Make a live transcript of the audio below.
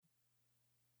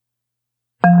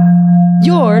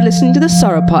You're listening to the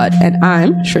Sauropod, and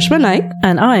I'm Shrishma Naik.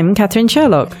 And I'm Catherine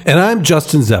Sherlock. And I'm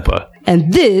Justin Zeppa.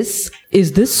 And this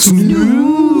is the Snooze.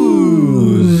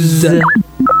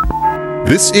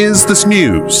 This is the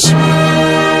Snooze.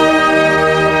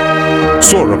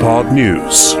 Sauropod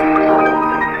News.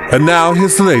 And now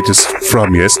here's the latest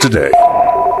from yesterday.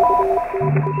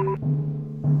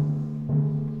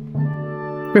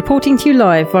 Reporting to you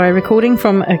live via recording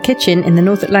from a kitchen in the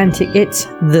North Atlantic, it's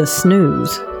The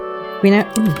Snooze. We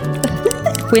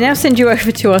now send you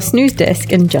over to our snooze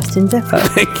desk and Justin Zeppo.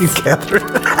 Thank you, Catherine.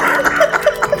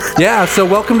 Yeah, so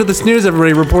welcome to The Snooze,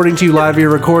 everybody. Reporting to you live via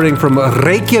recording from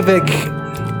Reykjavik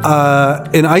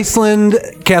in Iceland.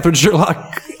 Catherine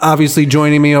Sherlock obviously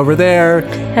joining me over there.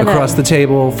 Hello. Across the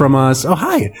table from us. Oh,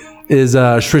 hi. Is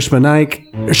Shrishma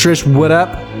Naik. Shrish, what up?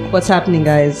 What's happening,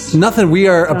 guys? Nothing. We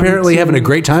are apparently having a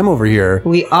great time over here.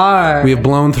 We are. We have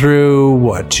blown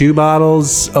through, 2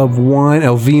 bottles of wine.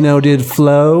 El Vino did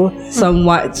flow. Some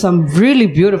white, some really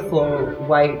beautiful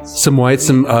whites. Some whites,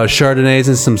 some Chardonnays,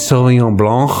 and some Sauvignon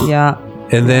Blanc. Yeah.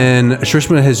 And then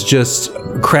Shrishma has just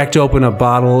cracked open a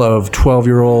bottle of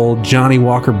 12-year-old Johnny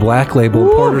Walker Black Label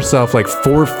and poured herself like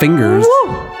 4 fingers.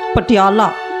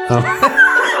 Patiala.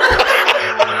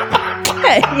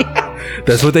 Hey.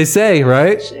 That's what they say,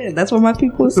 right? Shit, that's what my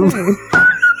people say.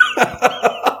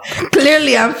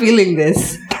 Clearly, I'm feeling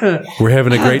this. We're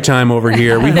having a great time over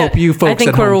here. We hope you folks I think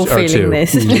at we're home all are feeling too.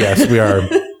 this. Yes, we are.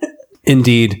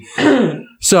 Indeed.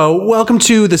 So, welcome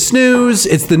to The Snooze.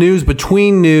 It's the news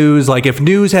between news. Like if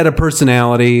news had a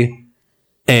personality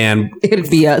and... It'd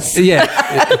be us. Yeah.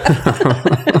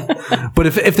 But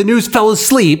if the news fell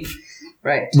asleep...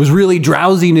 Right. Was really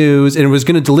drowsy news and it was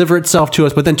going to deliver itself to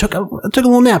us, but then took a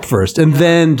little nap first and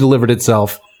then delivered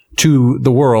itself to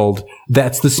the world.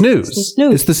 That's the snooze.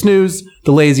 It's the snooze,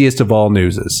 the laziest of all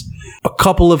newses. A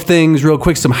couple of things real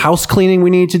quick, some house cleaning we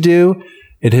need to do.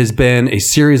 It has been a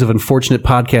series of unfortunate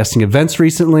podcasting events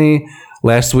recently.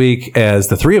 Last week, as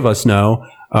the three of us know,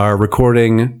 our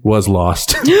recording was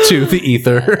lost to the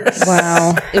ether.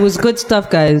 Wow. It was good stuff,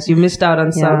 guys. You missed out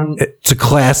on some It's a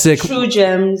classic. true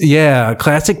gems. Yeah,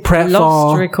 classic pratfall.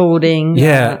 Lost recording.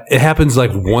 Yeah, it happens like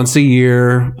once a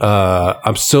year.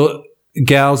 I'm still,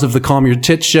 gals of the Calm Your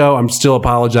Tits show, I'm still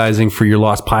apologizing for your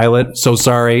lost pilot. So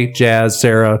sorry, Jazz,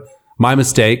 Sarah. My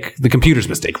mistake. The computer's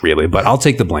mistake, really, but I'll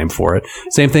take the blame for it.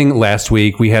 Same thing last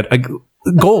week. We had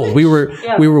gold. We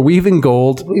were weaving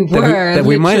gold that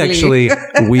we might actually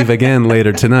weave again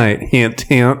later tonight. Hint,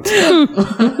 hint.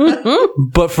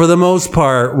 But for the most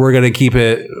part, we're going to keep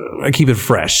it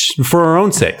fresh for our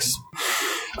own sakes.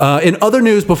 In other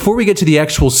news, before we get to the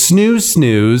actual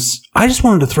snooze, I just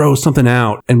wanted to throw something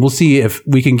out and we'll see if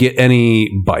we can get any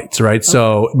bites, right? Okay.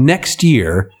 So next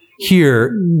year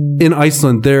here in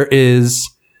Iceland, there is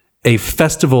a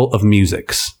festival of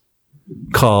musics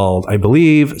called, I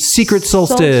believe, Secret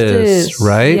Solstice,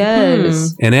 right?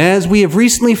 Yes. And as we have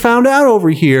recently found out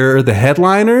over here, the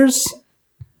headliners,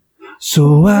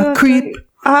 So I creep,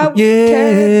 I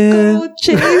can't go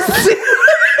chasing.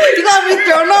 You got me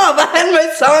thrown off. I had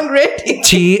my song ready.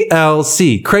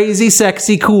 TLC, crazy,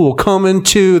 sexy, cool, coming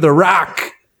to the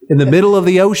rock in the middle of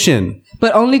the ocean.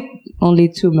 But only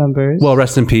 2 members. Well,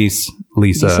 rest in peace,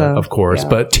 Lisa, of course. Yeah.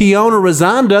 But Tiona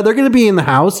Razanda, they're going to be in the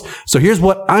house. So here's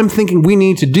what I'm thinking we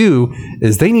need to do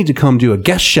is they need to come do a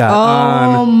guest shot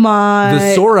on the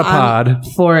Sauropod.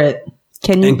 For it.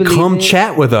 Can you believe come it?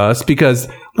 chat with us because,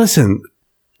 listen,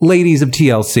 ladies of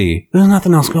TLC, there's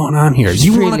nothing else going on here.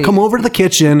 You want to come over to the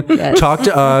kitchen, talk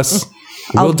to us.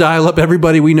 We'll dial up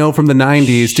everybody we know from the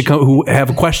 90s to come who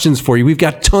have questions for you. We've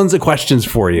got tons of questions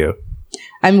for you.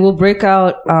 And we'll break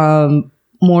out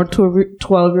more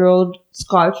 12-year-old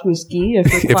Scotch whiskey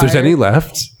if there's any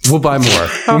left. We'll buy more.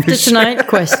 After tonight,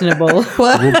 questionable.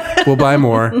 We'll buy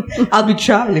more. I'll be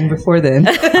traveling before then.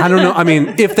 I don't know. I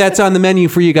mean, if that's on the menu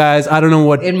for you guys, I don't know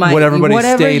what everybody's state is.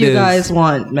 Whatever you guys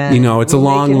want, man. You know, it's a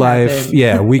long life. Happen.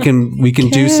 Yeah, we can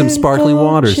do some sparkling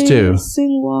waters too.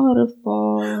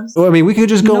 Waterfalls. Well, I mean, we could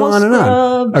just go on and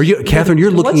on. Are you, Catherine?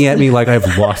 You're looking at me like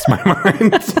I've lost my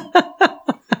mind.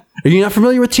 Are you not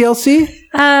familiar with TLC?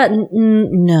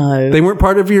 No. They weren't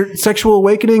part of your sexual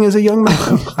awakening as a young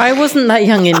man? I wasn't that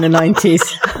young in the 90s.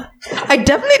 I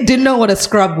definitely didn't know what a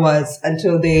scrub was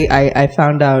until I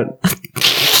found out.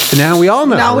 Now we all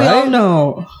know, Now we all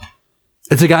know.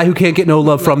 It's a guy who can't get no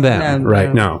love from them.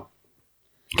 Right, no.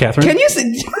 Catherine? Can you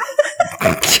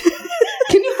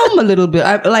hum a little bit?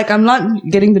 I'm not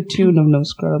getting the tune of No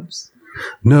Scrubs.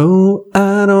 No,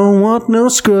 I don't want no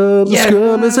scrub. A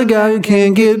scrub is a guy who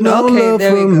can't get no love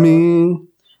from me.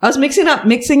 I was mixing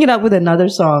it up with another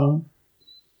song.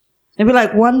 It'd be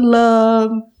like One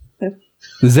Love.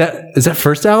 Is that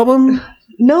first album?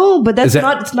 No, but that's that-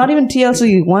 not. It's not even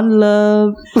TLC. One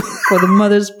love for the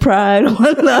mother's pride.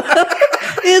 One love.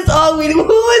 It's all we.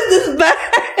 Who is this band?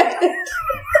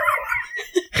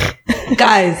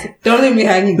 Guys, don't leave me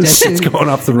hanging. This Jesse. shit's going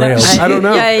off the rails. I don't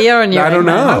know. Yeah, you're on your I own. don't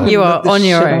know. You are on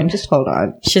your own. Just hold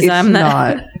on. Shazam It's that.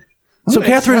 not. So,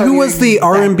 Catherine, who was the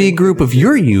R&B group of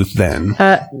your youth then?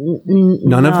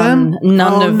 None of them?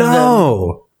 None of them.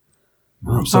 No.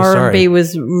 Oh, I'm so R&B sorry.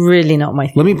 was really not my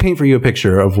thing. Let me paint for you a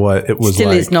picture of what it was Still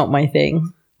like. is not my thing.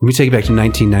 Let me take you back to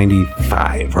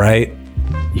 1995, right?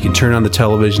 You can turn on the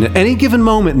television at any given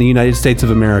moment in the United States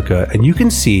of America, and you can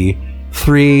see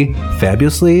 3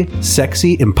 fabulously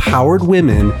sexy, empowered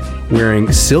women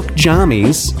wearing silk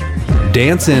jammies,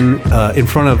 dancing in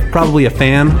front of probably a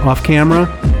fan off camera,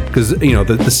 because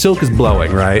the silk is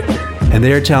blowing, right? And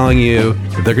they're telling you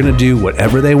that they're going to do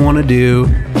whatever they want to do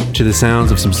to the sounds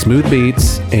of some smooth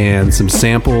beats and some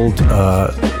sampled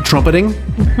trumpeting.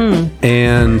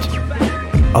 And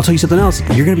I'll tell you something else.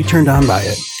 You're going to be turned on by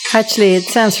it. Actually, it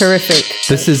sounds horrific.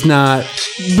 This is not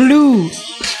Blue.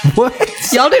 what.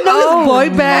 Y'all didn't know this boy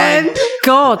band?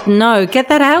 God, no. Get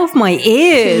that out of my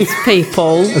ears,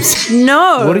 people.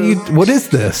 No. What is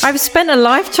this? I've spent a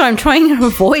lifetime trying to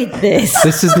avoid this.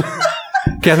 This is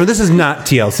Catherine. This is not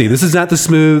TLC. This is not the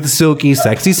smooth, silky,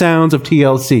 sexy sounds of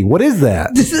TLC. What is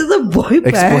that? This is a boy band.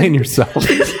 Explain yourself.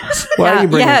 Why are you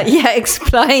bringing?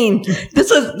 Explain.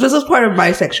 This is part of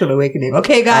my sexual awakening.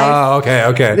 Okay, guys. Oh,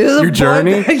 okay. This is a Your boy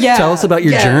journey. band. Yeah, Tell us about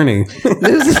your yeah. journey.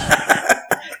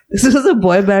 This is a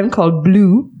boy band called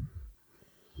Blue.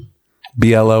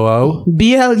 BLOO.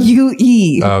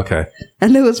 BLUE. Oh, okay.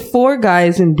 And there was 4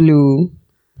 guys in blue.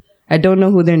 I don't know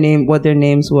what their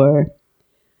names were.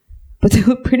 But they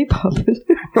were pretty popular.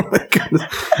 Oh my goodness.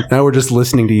 Now we're just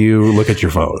listening to you look at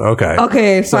your phone. Okay.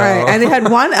 Okay, fine. And they had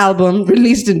one album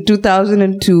released in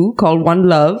 2002 called One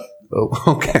Love. Oh,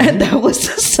 okay. And that was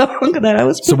the song that I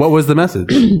was... So what was the message?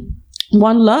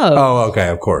 One Love. Oh, okay.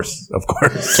 Of course.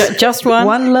 Just one?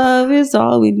 One love is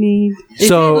all we need.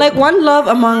 So, Like one love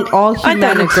among all I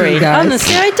humanity, don't agree. guys.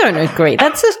 Honestly, I don't agree.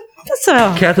 That's a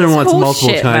Catherine wants multiple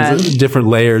bullshit, kinds of different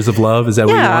layers of love. Is that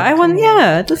what you Yeah, want? I want.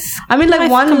 Yeah, that's. I mean, like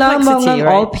life one love complexity, among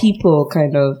right? all people,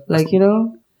 kind of. Like,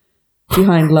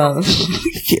 behind love.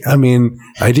 I mean,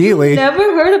 ideally. Never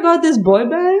heard about this boy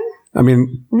band? I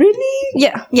mean, Really?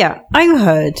 Yeah. I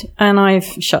heard, and I've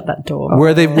shut that door. where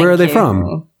are they you. from?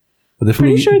 Are they from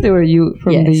Pretty the sure they were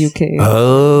from the Yes. UK.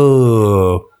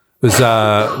 Oh. Was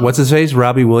what's his face?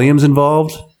 Robbie Williams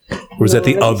involved? Or was that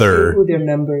the Let's see other? who their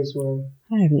members were.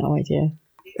 I have no idea.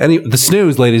 The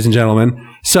snooze, ladies and gentlemen.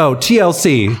 So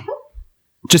TLC,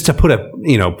 just to put a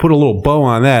little bow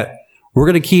on that, we're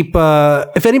gonna keep.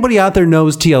 If anybody out there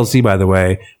knows TLC, by the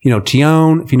way,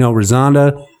 Tion, if you know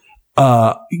Rosanda,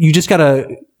 you just gotta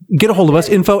get a hold of us.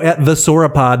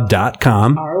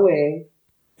 info@thesorapod.com. Our way.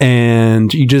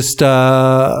 And you just,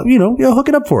 hook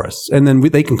it up for us. And then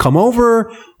they can come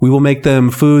over. We will make them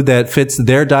food that fits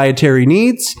their dietary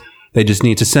needs. They just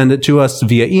need to send it to us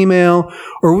via email,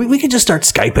 or we can just start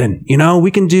Skyping.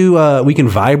 We can do, we can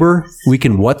Viber, we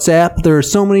can WhatsApp. There are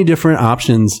so many different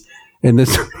options. And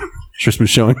this just was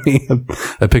showing me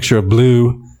a picture of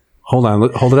Blue. Hold on,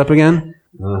 hold it up again.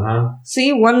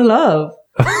 See, one love.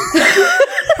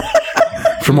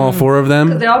 From all 4 of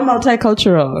them. They're all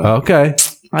multicultural, Okay,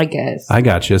 I guess. I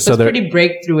got you. So It's they're pretty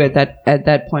breakthrough at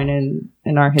that point in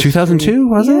our history. 2002,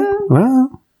 was Yeah. it?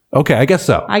 Well, okay, I guess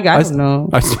so. I don't know.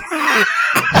 I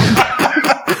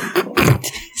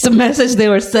It's the message they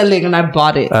were selling, and I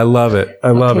bought it. love it.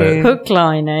 I love Okay. it. Hook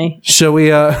line, eh? Shall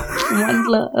we? One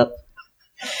love.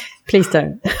 Please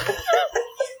don't.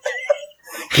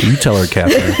 You tell her,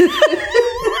 Catherine.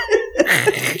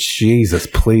 Jesus,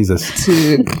 please us.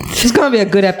 Dude, it's gonna be a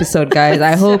good episode, guys.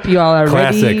 I hope you all are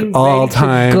Classic, ready.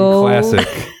 all-time classic.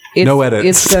 No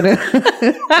edits. It's gonna.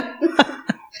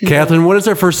 Catherine, what is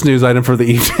our first news item for the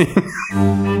evening?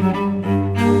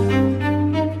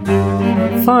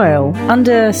 File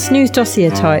under snooze dossier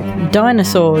type: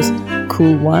 dinosaurs,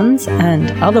 cool ones,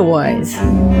 and otherwise.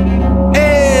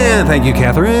 And thank you,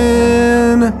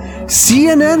 Catherine.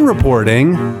 CNN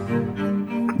reporting.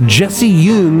 Jesse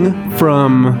Jung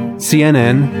from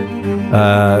CNN,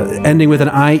 ending with an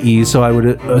IE, so I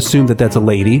would assume that that's a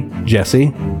lady, Jesse.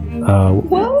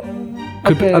 Well,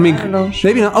 okay, I mean, don't know.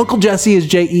 maybe not. Uncle Jesse is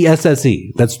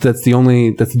Jesse. That's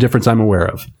the difference I'm aware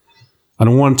of. I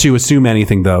don't want to assume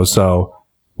anything though, so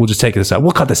we'll just take this out.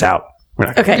 We'll cut this out. We're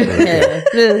not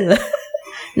Okay.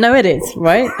 No edits,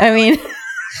 right? I mean,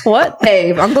 What? Hey,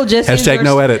 if Uncle Jesse is Hashtag your-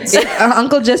 no edits. if,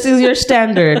 Uncle Jesse is your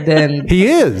standard, then He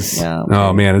is. Yeah.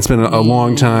 Oh man, it's been a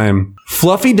long time.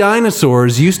 Fluffy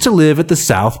dinosaurs used to live at the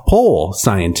South Pole,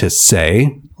 scientists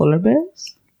say. polar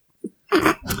bears.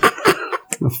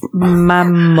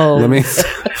 Mammals.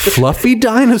 Fluffy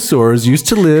dinosaurs used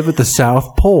to live at the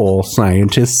South Pole,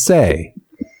 scientists say.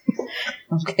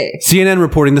 Okay. CNN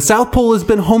reporting the South Pole has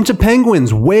been home to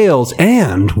penguins, whales,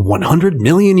 and 100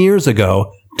 million years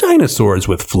ago, dinosaurs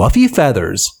with fluffy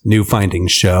feathers, new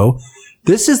findings show.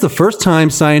 This is the first time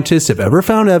scientists have ever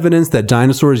found evidence that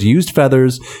dinosaurs used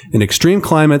feathers in extreme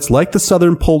climates like the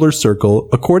southern polar circle,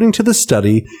 according to the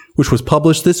study, which was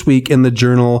published this week in the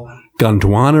journal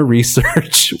Gondwana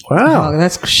Research. Wow. Oh,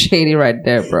 that's shady right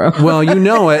there, bro. Well, you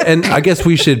know it, and I guess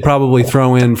we should probably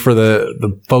throw in for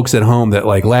the folks at home that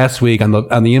like last week on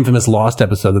the infamous Lost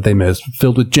episode that they missed,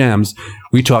 filled with gems,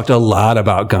 we talked a lot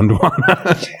about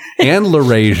Gondwana and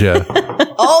Laurasia.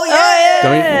 Oh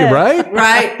yeah, Right?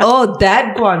 right. Oh,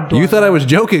 that one. You thought I was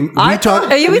joking. We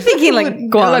talked. Are you thinking like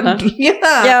guana? Yeah.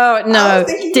 Yeah, I no, was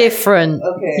thinking different.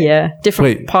 Okay. Yeah,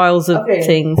 different Wait. piles of Okay.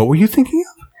 things. What were you thinking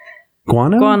of?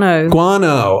 Guano?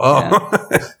 Guano. Oh,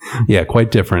 yeah, quite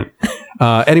different.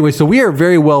 Anyway, so we are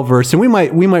very well versed, and we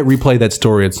might replay that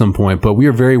story at some point. But we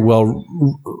are very well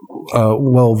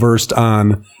versed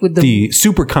on With the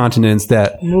supercontinents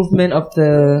that. movement of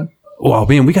the Well,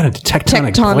 man, we got a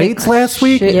tectonic plates last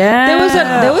week. shit. Yeah.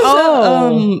 There was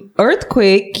Oh. a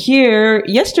earthquake here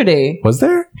yesterday. Was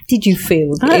there? Did you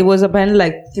feel that? It was apparently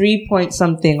like 3 point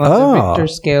something on the Richter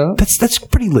scale. That's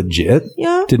pretty legit.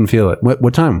 Yeah. Didn't feel it.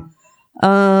 What time?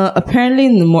 Apparently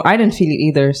in the I didn't feel it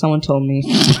either. Someone told me.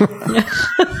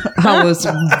 I was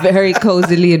very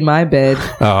cozily in my bed.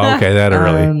 Oh, okay, that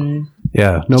early.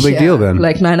 Yeah, no big deal then.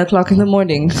 Like 9 o'clock in the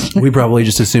morning. We probably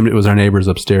just assumed it was our neighbors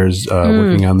upstairs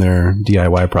working on their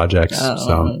DIY projects.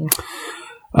 So,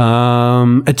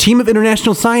 a team of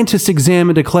international scientists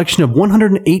examined a collection of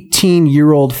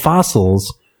 118-year-old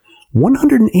fossils.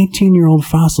 118-year-old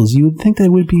fossils. You would think they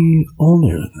would be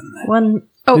older than that. One.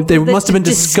 Oh, They must have been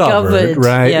discovered,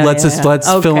 right? Yeah, let's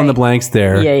fill in the blanks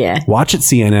there. Yeah, yeah. Watch it,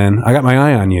 CNN. I got my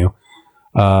eye on you.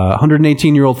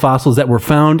 118-year-old fossils that were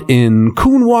found in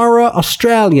Coonawarra,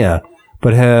 Australia,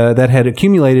 but that had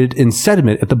accumulated in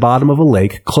sediment at the bottom of a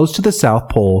lake close to the South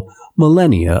Pole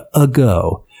millennia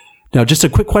ago. Now, just a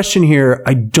quick question here.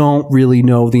 I don't really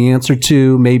know the answer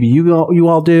to. Maybe you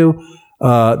all do.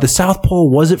 The South Pole,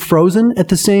 was it frozen at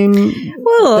the same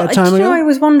that time ago? I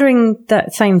was wondering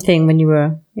that same thing when you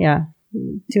were,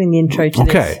 doing the intro to this.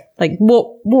 Okay. Like, what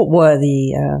were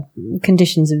the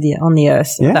conditions on the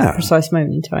Earth at that precise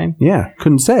moment in time? Yeah,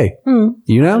 couldn't say.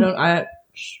 You know?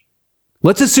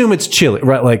 Let's assume it's chilly,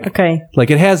 right? Like, Okay. like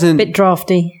it hasn't. Bit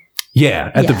drafty.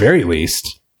 Yeah, at the very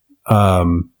least.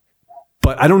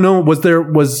 But I don't know.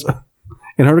 Was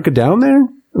Antarctica down there,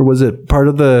 or was it part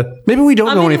of the? Maybe we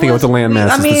don't know anything about the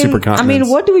landmass of the supercontinents. I mean,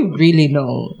 what do we really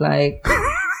know? Like,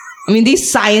 I mean,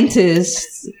 these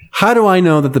scientists. How do I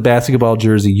know that the basketball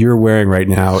jersey you're wearing right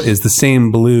now is the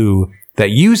same blue that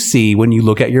you see when you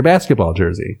look at your basketball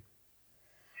jersey?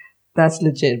 That's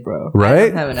legit, bro. Right? I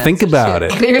don't have an Think answer. about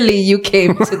Shit. it. Clearly, you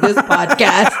came to this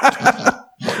podcast.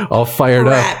 All fired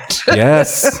Wrapped. up.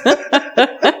 Yes.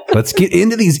 Let's get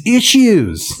into these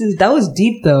issues. That was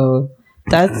deep, though.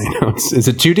 That's Is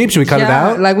it too deep? Should we cut it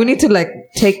out? Like we need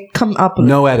to come up. A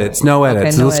No edits. No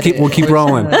edits. no Let's edits. we'll keep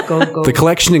rolling. Go. The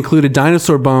collection included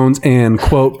dinosaur bones and,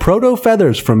 quote, proto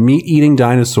feathers from meat-eating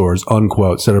dinosaurs,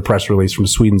 unquote, said a press release from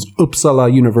Sweden's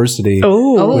Uppsala University,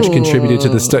 which contributed to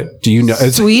the study. Do you know?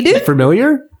 Is Sweden? it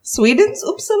familiar? Sweden's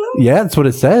Uppsala? Yeah, that's what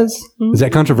it says. Is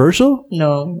that controversial?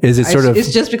 No. Is it sort of-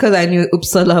 It's just because I knew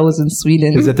Uppsala was in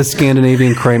Sweden. Is that the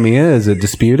Scandinavian Crimea? Is it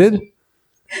disputed?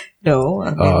 No. I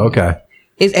mean, Oh, okay.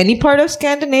 Is any part of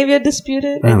Scandinavia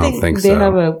disputed? I don't think they so.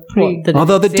 have a pretty.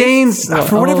 Although the Danes,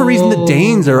 for whatever reason, the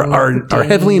Danes are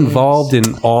heavily involved in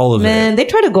all of Man, it. they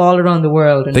try to go all around the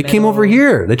world. And They came over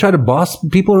here. They tried to boss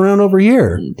people around over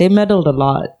here. They meddled a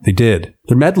lot. They did.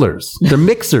 They're meddlers. They're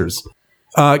mixers.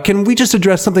 Can we just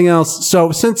address something else?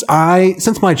 So since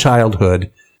my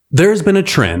childhood, there's been a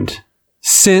trend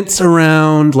since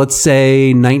around, let's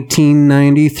say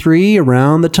 1993,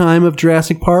 around the time of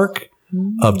Jurassic Park,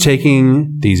 of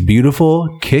taking these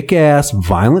beautiful, kick-ass,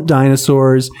 violent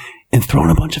dinosaurs and throwing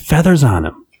a bunch of feathers on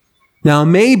them. Now,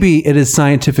 maybe it is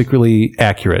scientifically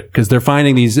accurate because they're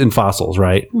finding these in fossils,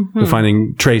 right? They're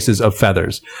finding traces of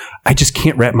feathers. I just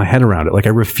can't wrap my head around it. Like, I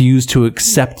refuse to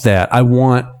accept that. I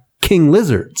want king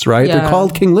lizards, right? Yeah. They're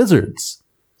called king lizards.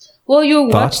 Well,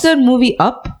 you Thoughts? watched the movie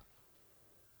Up?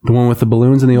 The one with the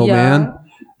balloons and the old man?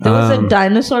 There was a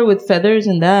dinosaur with feathers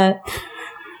in that.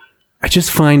 I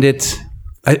just find it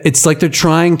It's like they're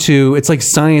trying to. It's like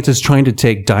science is trying to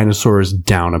take dinosaurs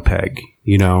down a peg.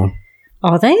 You know?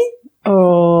 Are they?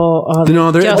 Or are they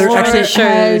No, they're just trying actually to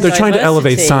show they're trying to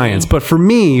elevate diversity? science. But for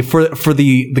me, for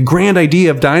the grand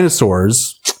idea of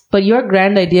dinosaurs, But your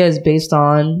grand idea is based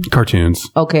on cartoons.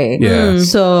 okay. Yeah.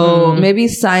 So maybe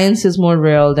science is more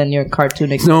real than your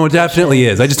cartoon. No, it definitely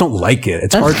is. I just don't like it.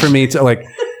 It's hard for me to like.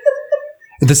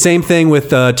 The same thing with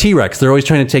T-Rex. They're always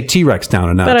trying to take T-Rex down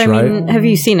a notch, But I right? mean, have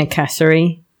you seen a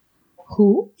cassowary?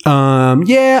 Who?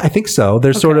 Yeah, I think so.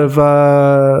 They're sort of.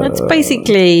 That's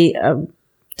basically a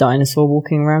dinosaur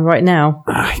walking around right now.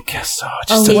 I guess so.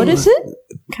 It Oh, just what is it?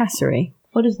 Cassowary.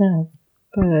 What is that?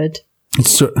 Bird.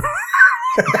 It's so,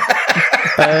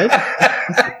 Bird.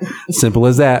 simple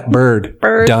as that. Bird.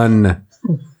 Bird. Done.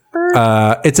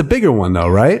 It's a bigger one though,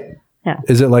 right? Yeah.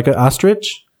 Is it like an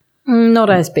ostrich? Not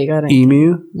as big, I don't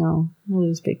Emu? No, not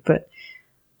as big, but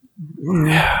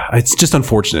It's just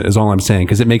unfortunate is all I'm saying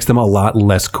because it makes them a lot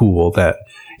less cool that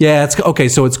it's okay.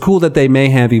 So it's cool that they may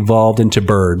have evolved into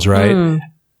birds, right?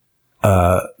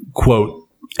 Quote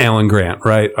Alan Grant,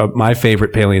 right? My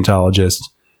favorite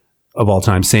paleontologist of all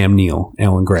time, Sam Neill,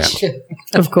 Alan Grant.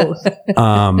 of course.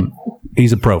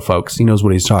 He's a pro, folks. He knows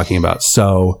what he's talking about.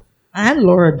 So, And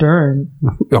Laura Dern.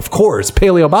 of course,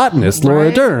 paleobotanist Laura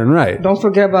Right. Dern, right? Don't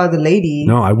forget about the lady.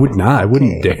 No, I would not. I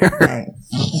wouldn't dare. Right.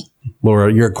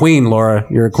 Laura, you're a queen, Laura.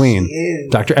 You're a queen.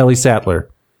 Dr. Ellie Sattler.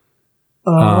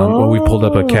 Well, we pulled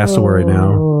up a cassowary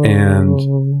now.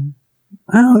 And,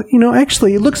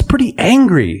 actually, it looks pretty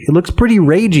angry. It looks pretty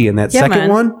ragey in that Yeah, second man.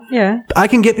 one. Yeah. I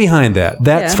can get behind that.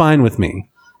 That's Yeah. fine with me.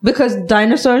 Because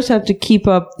dinosaurs have to keep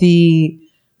up the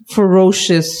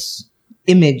ferocious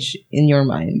image in your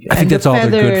mind. I think that's all they're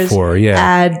good for, yeah.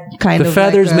 Add kind The of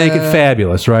feathers like make it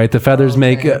fabulous, right? The feathers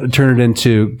turn it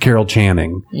into Carol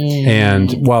Channing.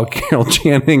 And while Carol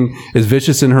Channing is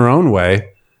vicious in her own way,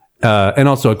 and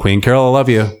also a queen, Carol, I love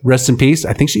you. Rest in peace.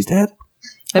 I think she's dead.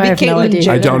 I have no idea.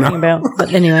 I what don't you're know. talking About,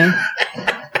 but anyway.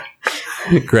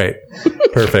 Great.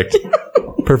 Perfect.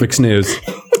 Perfect snooze.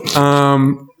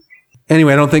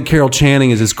 Anyway, I don't think Carol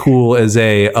Channing is as cool as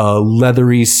a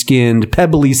leathery skinned,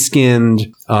 pebbly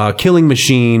skinned killing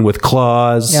machine with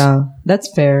claws. Yeah, that's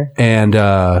fair. And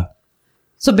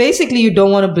So basically, you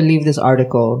don't want to believe this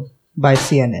article by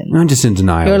CNN. I'm just in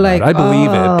denial. You're about like, it. I believe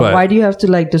 "Oh, it, but why do you have to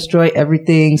like destroy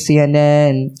everything,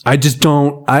 CNN? I just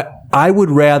don't. I would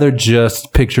rather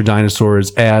just picture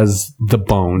dinosaurs as the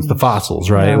bones, the fossils,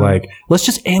 right? Yeah. Like, let's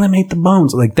just animate the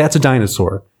bones. Like, that's a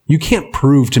dinosaur. You can't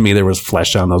prove to me there was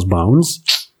flesh on those bones.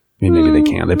 I mean, maybe they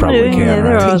can. They probably Yeah, can. there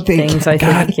Right? are They things I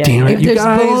God think. Yeah. damn it, If you there's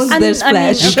guys. bones, there's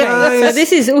flesh. okay, guys. so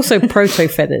this is also proto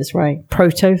feathers, right?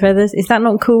 Proto feathers. Is that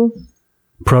not cool?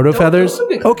 Proto feathers. would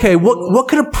be Okay, what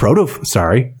could a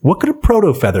what could a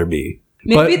proto feather be?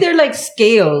 Maybe they're like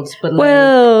scales, but like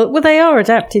Well, they are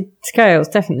adapted scales,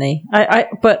 definitely.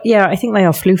 But yeah, I think they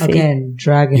are floofy. again,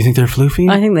 dragon. You think they're floofy?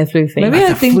 I think they're floofy. Maybe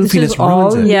I think this floofiness is all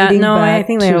ruins it. Yeah, leading no, I back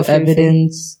think they to are floofy.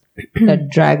 evidence that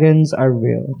dragons are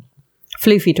real.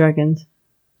 Floofy dragons.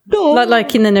 No,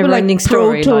 Like in the but Neverending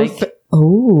Story, like-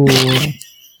 oh,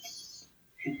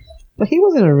 but he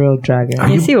wasn't a real dragon.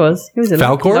 Yes, he was. He was a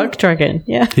Falcor? luck dragon.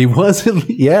 Yeah. He wasn't.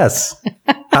 Yes.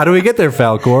 How do we get there,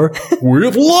 Falcor?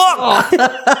 With luck.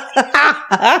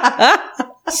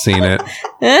 Seen it.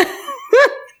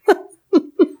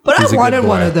 But He's a I good wanted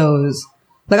one boy. of those.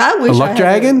 Like I wish A luck I had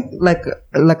dragon? like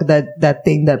that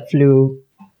thing that flew.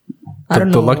 I don't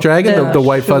know. The luck dragon, the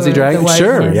white fuzzy sure, dragon. the white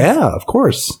Sure, one. yeah, of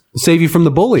course. Save you from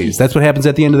the bullies. That's what happens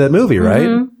at the end of that movie, right?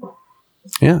 Mm-hmm.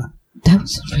 Yeah. That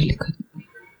was really good.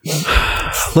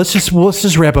 Let's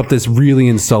just wrap up this really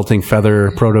insulting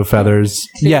proto feathers.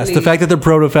 Yes, the fact that they're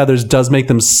proto feathers does make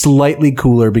them slightly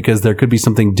cooler because there could be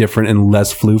something different and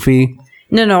less floofy.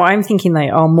 No, I'm thinking they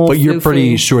are more But you're floofy.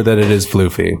 pretty sure that it is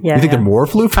floofy. Yeah, You think yeah. they're more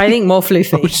floofy? I think more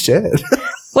floofy. Oh shit.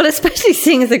 Well, especially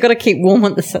seeing as they've got to keep warm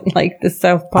at the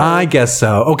South Pole. I guess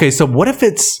so. Okay, so what if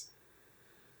it's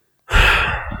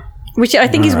Which I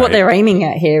think is what Alright. they're aiming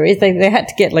at here. Is they had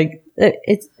to get like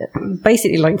it's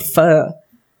basically like fur.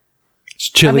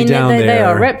 chilly down they there?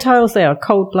 are reptiles. They are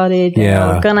cold blooded. They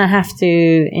Yeah. are gonna have to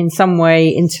in some way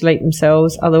insulate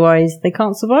themselves. Otherwise, they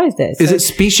can't survive there. Is So it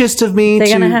specious of me they're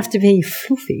to, gonna have to be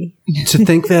floofy. to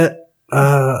think that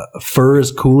fur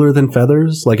is cooler than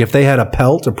feathers? Like if they had a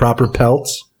proper pelt,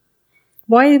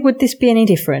 Why would this be any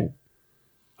different?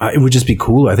 it would just be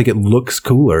cooler. I think it looks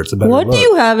cooler. It's a better What look. do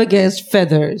you have against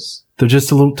feathers? They're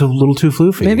just a little too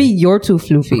floofy. Maybe you're too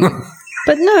floofy.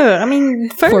 But no, I mean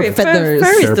fur, For fur, feathers.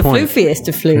 fur is Fair the point. floofiest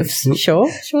of floofs.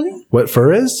 Surely. What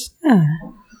fur is?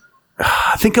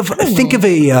 Think of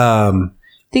a I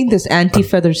think this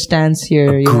anti-feather stance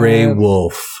here. you gray have.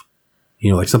 wolf.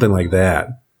 like something like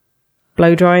that.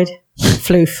 Blow dried.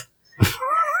 Floof.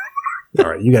 All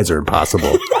right, you guys are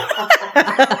impossible.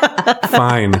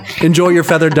 Fine. Enjoy your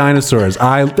feathered dinosaurs.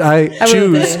 I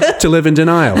choose to live in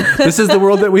denial. This is the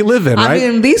world that we live in, right? I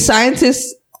mean, these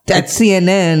scientists at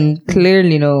CNN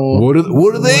clearly know. What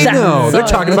do they know? They're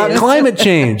talking about climate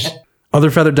change. Other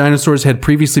feathered dinosaurs had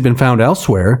previously been found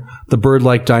elsewhere. The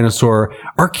bird-like dinosaur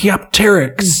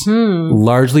Archaeopteryx,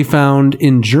 largely found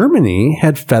in Germany,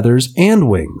 had feathers and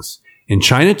wings. In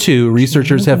China, too,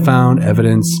 researchers have found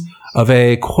evidence of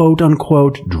a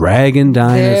quote-unquote dragon There we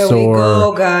dinosaur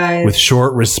go, guys. with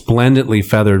short, resplendently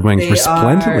feathered wings. They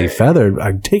Resplendently are. feathered?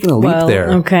 I'm taking a leap there.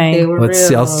 Okay. They were Let's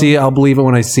real. see. I'll believe it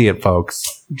when I see it,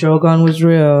 folks. Drogon was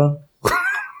real.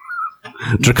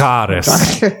 Dracarys.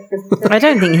 I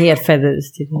don't think he had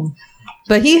feathers, did he?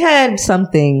 But he had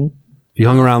something. If you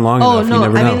hung around long Oh, enough, no. you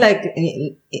never I know. mean,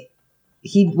 like,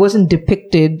 he wasn't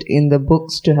depicted in the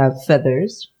books to have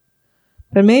feathers.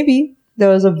 But maybe there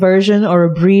was a version or a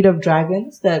breed of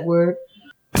dragons that were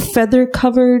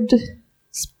feather-covered,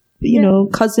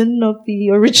 cousin of the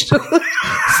original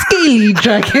scaly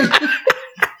dragon.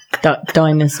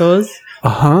 Dinosaurs.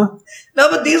 Uh-huh. No,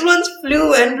 but these ones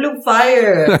flew and blew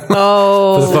fire.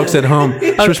 Oh. For the folks at home,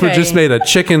 Trishma just made a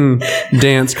chicken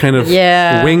dance kind of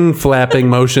Yeah. wing flapping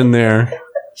motion there.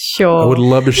 Sure. I would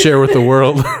love to share with the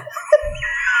world.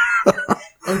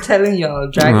 I'm telling y'all,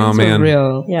 dragons Oh, man. are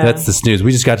real. Yeah. That's the snooze.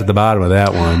 We just got to the bottom of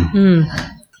that one.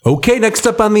 Okay, next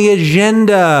up on the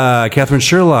agenda, Catherine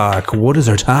Sherlock. What is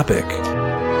our topic?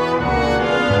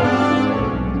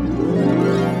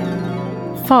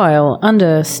 File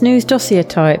under snooze dossier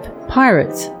type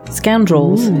pirates,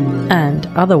 scoundrels, and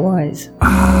otherwise.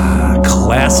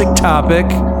 Classic topic.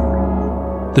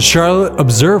 The Charlotte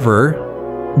Observer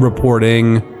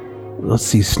reporting, let's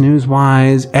see,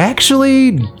 snooze-wise.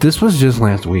 Actually, this was just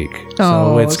last week. So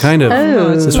Oh, it's kind of,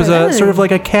 Oh. this was a sort of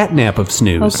like a catnap of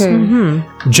snooze. Okay.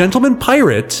 Gentleman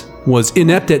Pirate was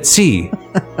inept at sea,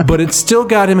 but it still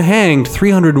got him hanged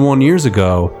 301 years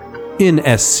ago in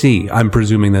SC. I'm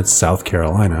presuming that's South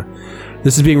Carolina.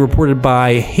 This is being reported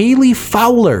by Haley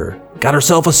Fowler. Got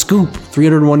herself a scoop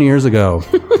 301 years ago.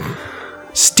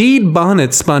 Stede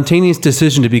Bonnet's spontaneous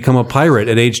decision to become a pirate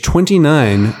at age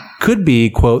 29 could be,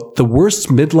 quote, the worst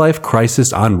midlife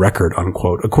crisis on record,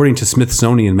 unquote, according to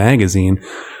Smithsonian Magazine.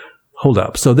 Hold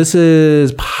up. So this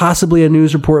is possibly a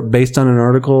news report based on an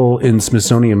article in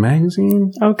Smithsonian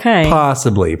Magazine? Okay.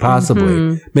 Possibly.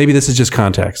 Maybe this is just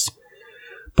context.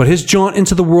 But his jaunt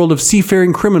into the world of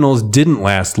seafaring criminals didn't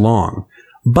last long.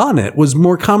 Bonnet was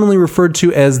more commonly referred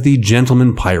to as the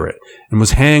Gentleman Pirate and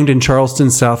was hanged in Charleston,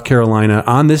 South Carolina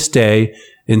on this day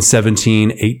in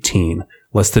 1718,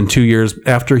 less than 2 years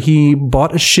after he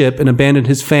bought a ship and abandoned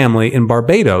his family in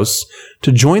Barbados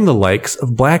to join the likes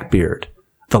of Blackbeard.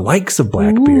 The likes of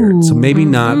Blackbeard. So maybe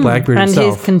not Blackbeard And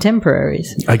himself. his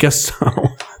contemporaries. I guess so.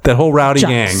 That whole rowdy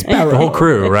gang. The whole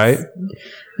crew, right?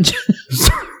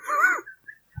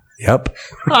 Yep.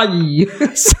 Aye.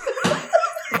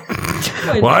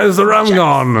 Why is the rum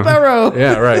gone? Sparrow.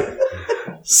 Yeah, right.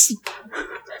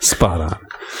 Spot on.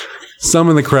 Some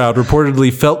in the crowd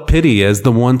reportedly felt pity as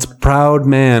the once proud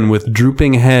man with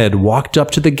drooping head walked up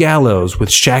to the gallows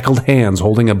with shackled hands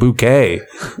holding a bouquet,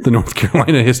 the North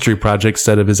Carolina History Project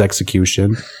said of his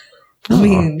execution. I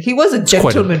mean, he was a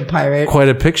gentleman pirate, Quite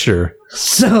a picture.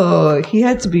 so he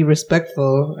had to be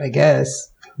respectful, I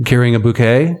guess. Carrying a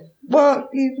bouquet? Well,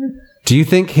 Do you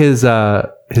think his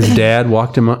dad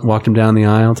walked him down the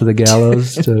aisle to the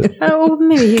gallows to Oh,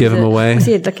 maybe he give was him away? Was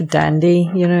he like a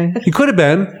dandy, you know? He could have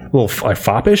been a little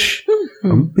foppish.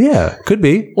 Yeah, could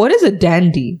be. what is a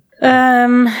dandy?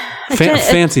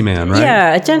 Fancy man, right?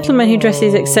 Yeah, a gentleman who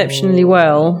dresses exceptionally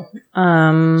well.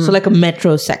 So like a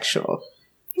metrosexual.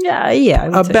 Yeah, I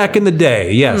would say Back in the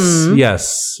day,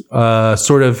 yes.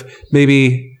 Sort of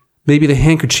maybe the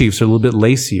handkerchiefs are a little bit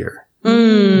lacier.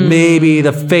 Maybe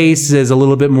the face is a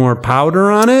little bit more powder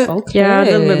on it. Okay. Yeah, a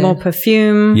little bit more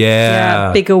perfume.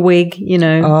 Yeah. Bigger wig, you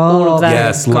know, all of that.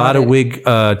 Yes, a lot of wig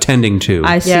tending to.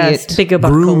 I see Yes, it. bigger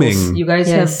buckles. Grooming. You guys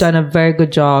Yes. have done a very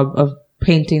good job of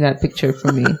painting that picture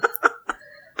for me.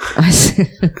 I see.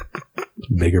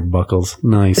 Bigger buckles.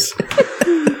 Nice.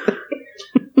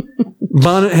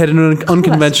 Bonnet had an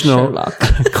unconventional...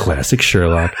 Classic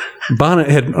Sherlock. Bonnet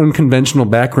had an unconventional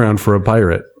background for a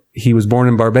pirate. He was born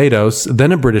in Barbados,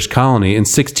 then a British colony, in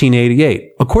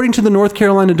 1688. According to the North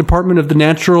Carolina Department of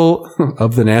Natural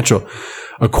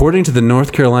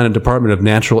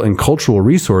and Cultural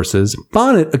Resources,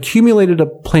 Bonnet accumulated a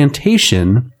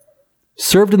plantation,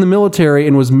 served in the military,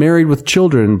 and was married with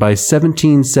children by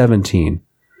 1717.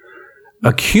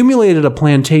 accumulated a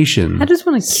plantation. How does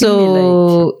one accumulate?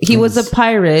 So he was a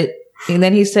pirate, and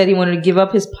then he said he wanted to give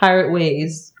up his pirate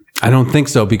ways. I don't think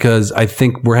so, because I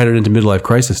think we're headed into midlife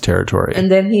crisis territory.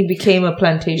 And then he became a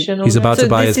plantation owner. He's about to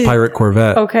buy his pirate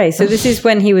Corvette. Okay, so this is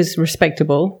when he was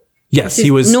respectable. Yes, This he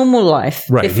is was. normal life.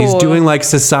 Right. before- He's doing like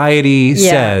society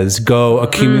says, go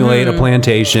accumulate a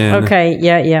plantation. Okay,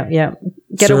 yeah.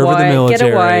 Get Serve in the a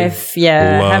military. wife,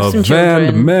 have some Love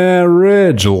children. and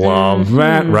marriage, love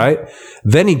that, right?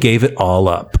 Then he gave it all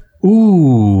up.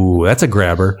 Ooh, that's a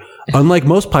grabber. Unlike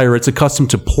most pirates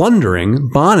accustomed to plundering,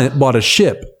 Bonnet bought a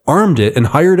ship, armed it, and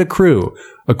hired a crew,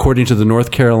 according to the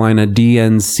North Carolina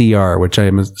DNCR, which I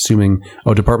am assuming,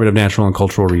 Department of Natural and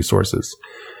Cultural Resources.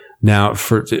 Now,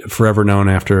 forever known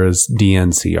after as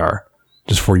DNCR.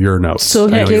 Just for your notes. So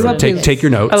he gave up take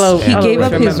your notes. Hello. He gave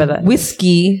up his remember that.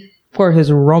 whiskey for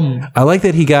his rum. I like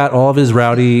that he got all of his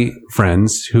rowdy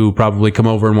friends who probably come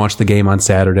over and watch the game on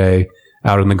Saturday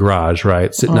out in the garage,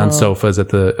 right? Sitting on sofas at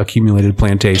the accumulated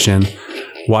plantation,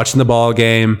 watching the ball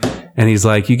game. And he's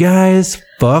like, you guys,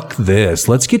 fuck this.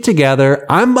 Let's get together.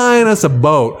 I'm buying us a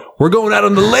boat. We're going out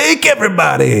on the lake,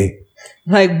 everybody.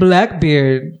 Like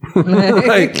Blackbeard.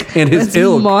 Like, and his let's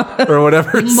ilk, or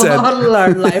whatever it said. Model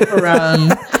our life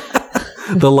around.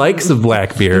 The likes of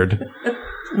Blackbeard.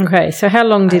 Okay, so how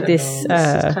long did this...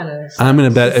 I'm going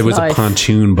to bet it was a life.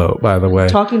 pontoon boat, by the way.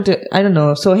 Talking to, I don't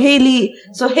know. So Haley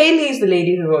is the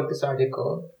lady who wrote this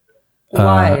article.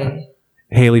 Why?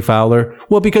 Haley Fowler.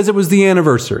 Well, because it was the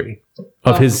anniversary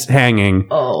of his hanging.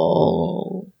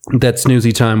 Oh. That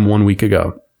snoozy time 1 week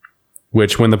ago.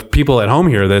 Which, when the people at home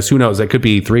hear this, who knows? That could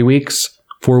be 3 weeks,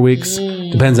 4 weeks.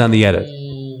 Depends on the edit.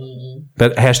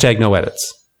 But hashtag no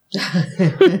edits.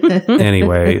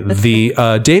 Anyway, the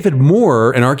David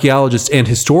Moore, an archaeologist and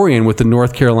historian with the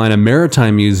North Carolina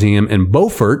Maritime Museum in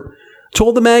Beaufort,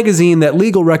 told the magazine that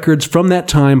legal records from that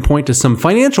time point to some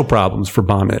financial problems for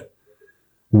Bonnet.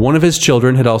 One of his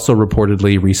children had also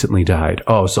reportedly recently died.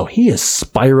 Oh, so he is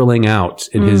spiraling out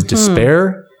in his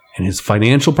despair and his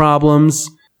financial problems.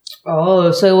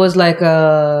 Oh, so it was like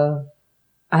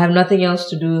I have nothing else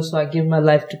to do, so I give my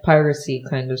life to piracy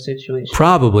kind of situation.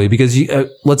 Probably, because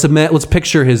let's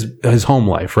picture his home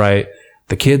life, right?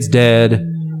 The kid's dead.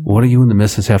 What do you and the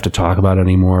missus have to talk about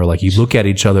anymore? Like, you look at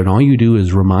each other and all you do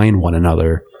is remind one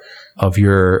another of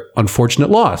your unfortunate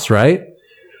loss, right?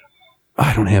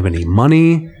 I don't have any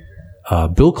money.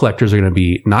 Bill collectors are going to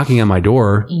be knocking on my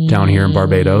door down here in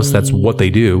Barbados. That's what they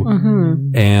do.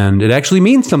 And it actually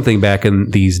means something back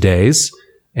in these days.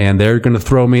 And they're going to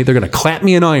they're going to clap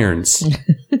me in irons.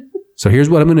 So here's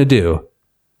what I'm going to do.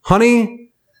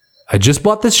 Honey, I just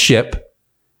bought this ship.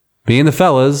 Me and the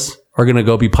fellas are going to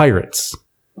go be pirates.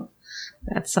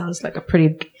 That sounds like a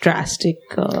pretty drastic.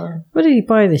 What did he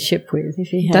buy the ship with? If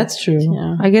he had, That's true.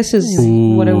 Yeah. I guess it's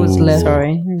what it was left.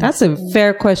 Sorry. That's a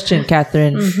fair question,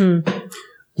 Catherine.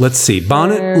 Let's see.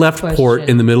 Bonnet Fair left question. port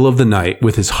in the middle of the night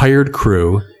with his hired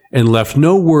crew and left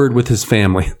no word with his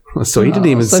family. So he didn't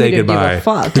even so say he didn't give goodbye. a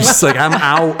fuck. He's just like, I'm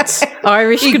out.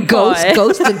 Irish He goodbye.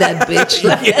 ghosted that bitch.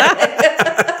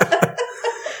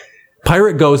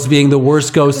 Pirate ghost being the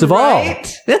worst ghost of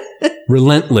Right? all.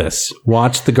 Relentless.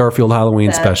 Watch the Garfield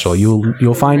Halloween special.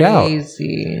 You'll find out.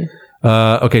 Crazy.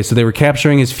 Okay, so they were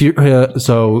capturing his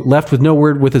so left with no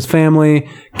word with his family,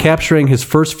 capturing his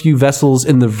first few vessels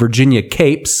in the Virginia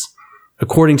Capes,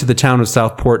 according to the town of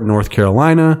Southport, North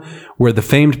Carolina, where the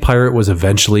famed pirate was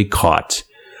eventually caught.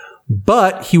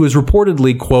 But he was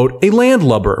reportedly, quote, a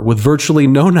landlubber with virtually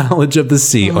no knowledge of the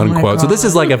sea, unquote. So this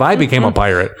is like if I became a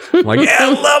pirate. I'm like, yeah, I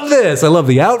love this. I love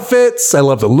the outfits. I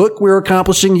love the look we're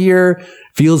accomplishing here.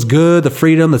 Feels good. The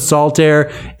freedom, the salt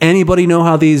air. Anybody know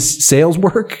how these sails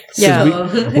work? 'Cause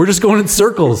Yeah. we're just going in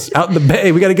circles out in the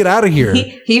bay. We got to get out of here.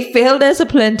 He failed as a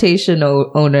plantation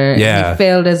owner. Yeah. And he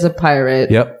failed as a pirate.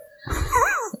 Yep.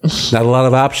 Not a lot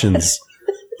of options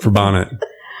for Bonnet.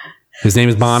 His name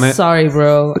is Bonnet. Sorry,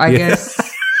 bro. I guess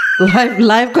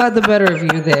life got the better of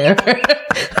you there.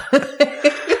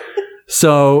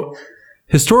 So,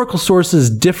 historical sources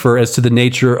differ as to the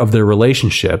nature of their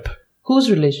relationship.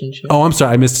 Whose relationship? Oh, I'm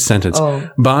sorry. I missed a sentence. Oh.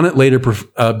 Bonnet later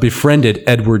befriended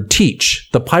Edward Teach,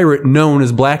 the pirate known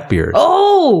as Blackbeard.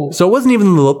 Oh! So it wasn't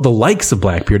even the likes of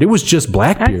Blackbeard. It was just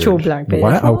Blackbeard. Actual Blackbeard.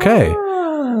 Wow, okay.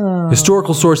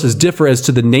 Historical sources differ as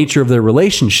to the nature of their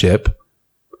relationship,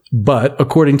 but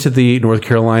according to the North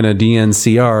Carolina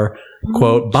DNCR,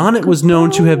 quote, Bonnet was known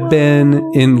to have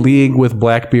been in league with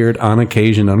Blackbeard on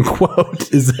occasion,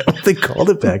 unquote. Is that what they called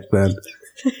it back then?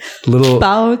 Little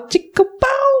Bow chicka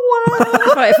bow wow.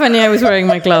 Quite funny, I was wearing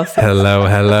my glasses.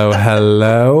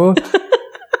 hello.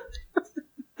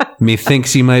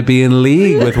 Methinks you might be in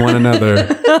league with one another,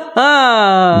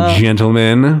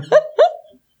 gentlemen.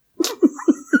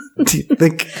 Do you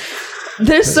think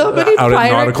There's so many out at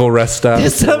pirate. nautical rest stop?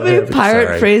 There's so many pirate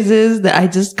Sorry. phrases that I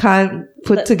just can't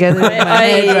put together in my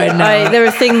head right now. There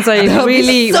are things I That would be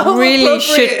really, so really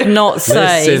appropriate. should not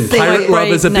say. Listen, pirate My love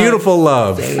is a brain- no. beautiful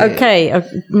love. Okay,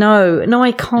 no,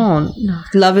 I can't. No.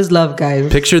 Love is love,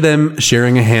 guys. Picture them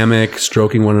sharing a hammock,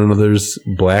 stroking one another's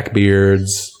black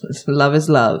beards. Love is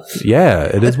love. Yeah,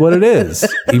 it is what it is.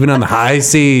 Even on the high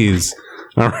seas.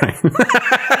 All right.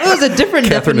 It was a different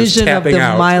Catherine is definition of tapping the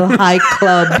out. Mile High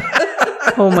Club.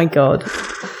 Oh my god.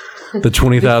 The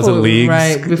 20,000 leagues.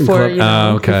 Right, before, you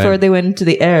know, before they went into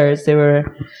the airs, they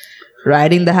were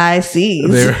riding the high seas.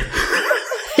 They're-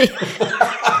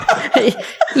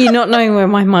 You're not knowing where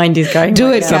my mind is going. Do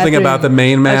right it, now. something Catherine. about the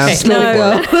main mast. Okay,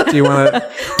 Let it no. go. Do you want to?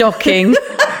 Docking.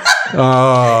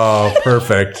 Oh,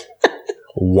 perfect.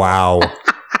 Wow.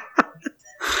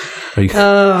 Are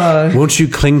you, won't you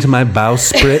cling to my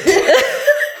bowsprit?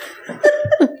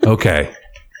 Okay.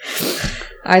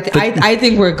 I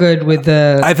think we're good with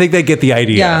the. I think they get the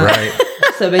idea, Yeah. right?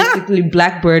 So basically,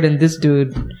 Blackbird and this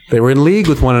dude. They were in league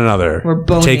with one another. We're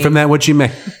boning. Take from that what you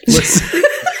may.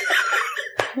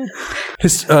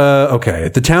 Okay.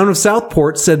 The town of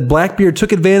Southport said Blackbeard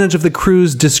took advantage of the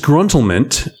crew's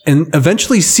disgruntlement and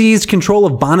eventually seized control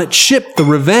of Bonnet's ship, the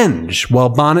Revenge, while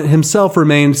Bonnet himself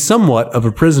remained somewhat of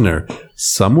a prisoner.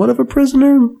 Somewhat of a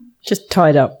prisoner? Just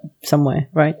tied up somewhere,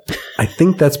 right? I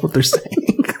think that's what they're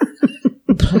saying.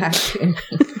 Blackbeard.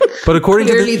 But according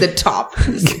Clearly to the top.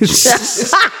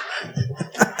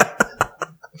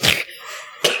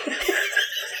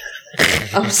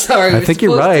 I'm sorry. I think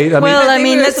you're right. I mean, Well, I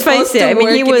mean, we were let's face supposed it. to I mean,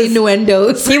 work he in was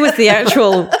innuendos. he was the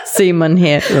actual seaman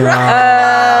here. So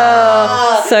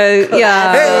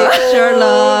yeah.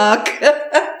 Sherlock.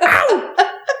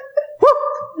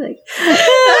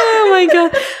 Oh my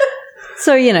god.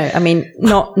 So I mean,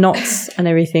 knots and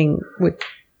everything would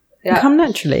come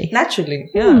naturally. Naturally,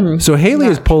 yeah. So Haley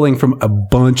is pulling from a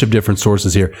bunch of different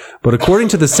sources here, but according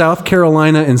to the South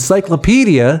Carolina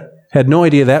Encyclopedia, had no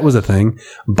idea that was a thing.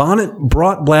 Bonnet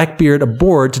brought Blackbeard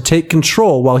aboard to take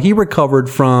control while he recovered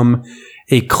from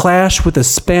a clash with a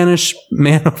Spanish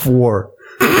man of war.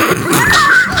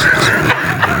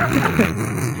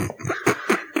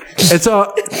 That's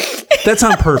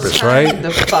on purpose, right? The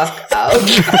fuck out.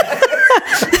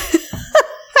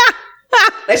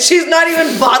 Like, she's not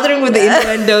even bothering with the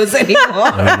innuendos anymore.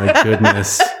 Oh my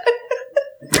goodness.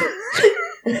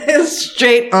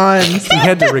 Straight on. He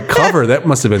had to recover. That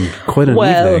must have been quite an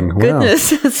Well, evening. Wow. goodness,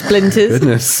 splinters.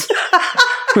 Goodness.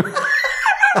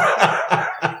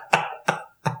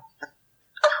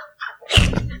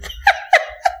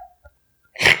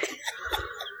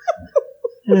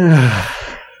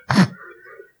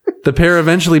 The pair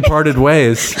eventually parted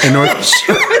ways in North.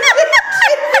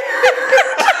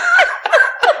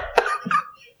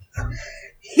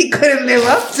 He couldn't live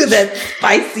up to that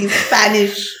spicy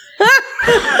Spanish.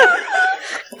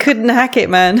 Couldn't hack it,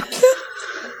 man.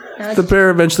 The pair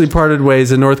eventually parted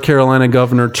ways, and North Carolina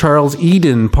Governor Charles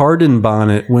Eden pardoned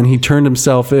Bonnet when he turned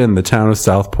himself in. The town of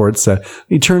Southport said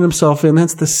he turned himself in.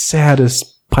 That's the saddest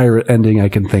pirate ending I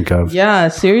can think of. Yeah,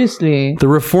 seriously. The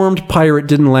reformed pirate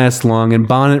didn't last long, and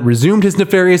Bonnet resumed his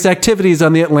nefarious activities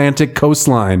on the Atlantic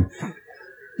coastline.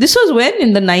 This was when?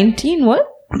 In the 19 what?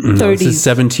 No, this is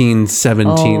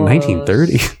 1717, Oh.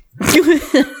 1930.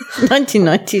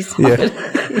 1990s.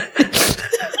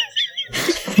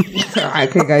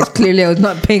 Okay, guys. Clearly, I was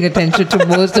not paying attention to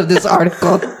most of this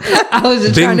article. I was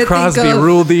just trying Bing to Crosby think of.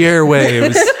 ruled the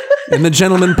airwaves, and the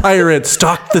gentleman pirate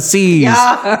stalked the seas,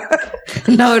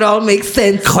 Now it all makes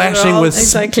sense. clashing with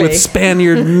Exactly. with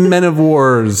Spaniard men of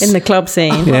wars. In the club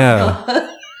scene. Yeah,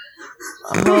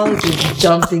 all just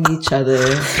dumping each other.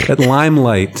 at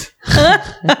Limelight.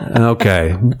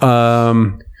 Okay.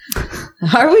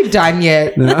 Are we done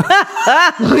yet?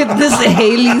 With this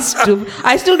Haley stupid.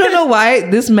 I still don't know why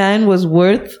this man was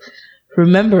worth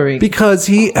remembering. Because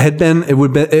he had been, it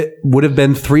would have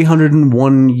been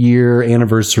 301 year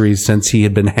anniversary since he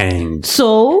had been hanged.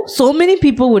 So many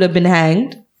people would have been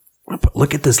hanged. But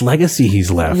look at this legacy he's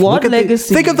left. What Look at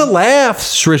legacy? think of the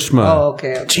laughs, Shrishma. Oh,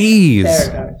 okay. Jeez.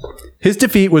 Fair enough. His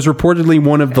defeat was reportedly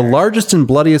one of the largest and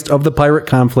bloodiest of the pirate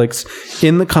conflicts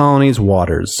in the colony's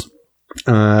waters.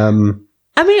 I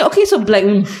mean, okay, so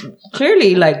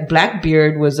clearly, like,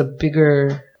 Blackbeard was a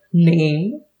bigger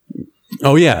name.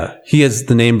 Oh yeah, he has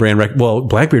the name brand. Well,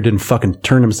 Blackbeard didn't fucking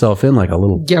turn himself in like a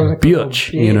little Yeah, like a little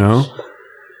bitch, bitch. you know.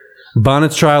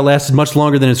 Bonnet's trial lasted much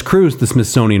longer than his cruise, the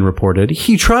Smithsonian reported.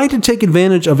 He tried to take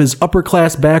advantage of his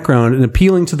upper-class background in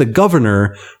appealing to the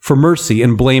governor for mercy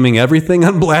and blaming everything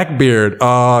on Blackbeard.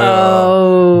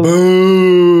 Oh.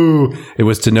 Boo! It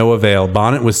was to no avail.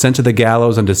 Bonnet was sent to the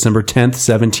gallows on December 10th,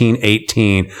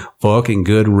 1718. Fucking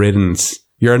good riddance.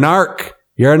 You're a narc.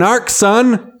 You're a narc,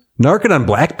 son. Narking on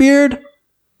Blackbeard?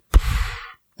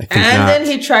 I think And not. then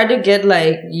he tried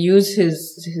to use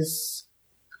his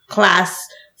class.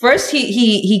 First,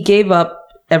 he gave up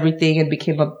everything and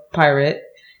became a pirate.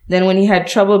 Then when he had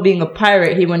trouble being a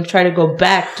pirate, he went try to go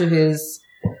back to his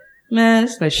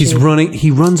mess. He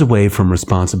runs away from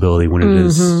responsibility when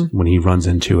when he runs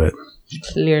into it.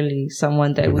 Clearly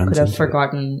someone that we could have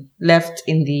left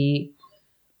in the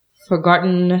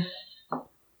forgotten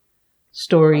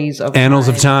stories of Annals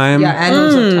of Time. Yeah,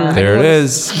 Annals of Time. There it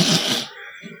is.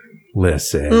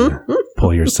 Listen,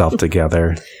 pull yourself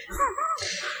together.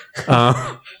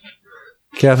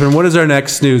 Catherine, what is our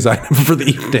next snooze item for the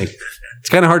evening? It's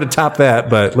kind of hard to top that,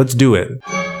 but let's do it.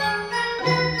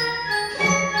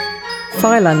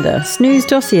 Filelander, snooze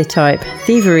dossier type,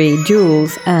 thievery,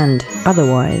 jewels, and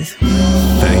otherwise.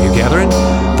 Thank you, Catherine.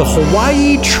 The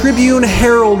Hawaii Tribune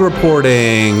Herald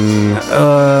reporting.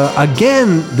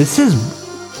 Again, this has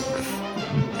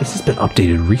been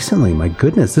updated recently. My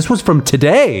goodness. This was from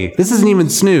today. This isn't even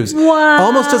snooze. What?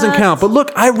 Almost doesn't count. But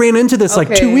look, I ran into this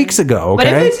like 2 weeks ago. Okay.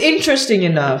 But if it's interesting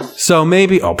enough, So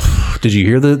maybe, did you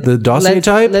hear the dossier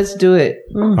type? let's do it.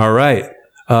 All right.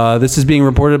 This is being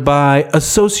reported by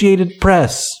Associated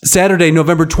Press. Saturday,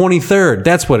 November 23rd.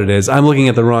 That's what it is. I'm looking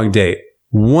at the wrong date.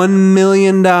 $1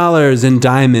 million in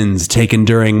diamonds taken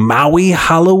during Maui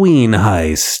Halloween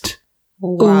heist.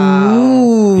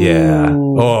 Wow. Yeah.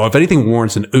 Oh, if anything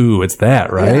warrants an ooh, it's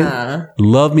that, right? Yeah.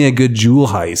 Love me a good jewel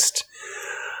heist.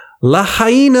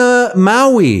 Lahaina,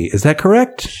 Maui. Is that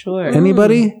correct? Sure.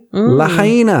 Anybody?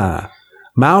 Lahaina,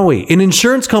 Maui. An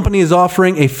insurance company is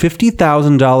offering a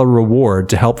 $50,000 reward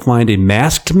to help find a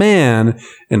masked man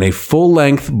in a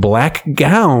full-length black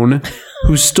gown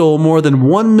who stole more than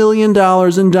 $1 million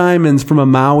in diamonds from a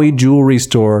Maui jewelry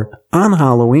store on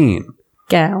Halloween.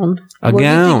 Gown. A What do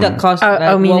you gown. think that cost?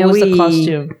 I mean, what was the we-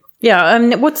 costume?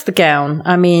 Yeah, what's the gown?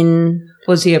 I mean,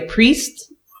 Was he a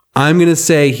priest? I'm going to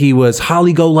say he was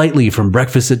Holly Golightly from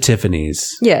Breakfast at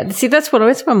Tiffany's. yeah, see, that's where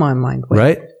my mind went.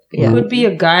 Right? Yeah. Could be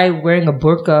a guy wearing a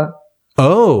burqa.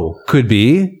 Oh, could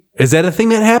be. Is that a thing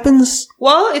that happens?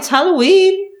 Well, it's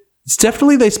Halloween. It's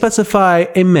definitely, they specify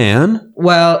a man.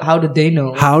 Well, how did they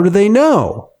know? How do they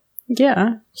know?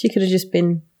 Yeah, she could have just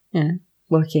been,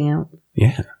 working out.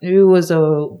 Yeah. Maybe it was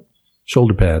a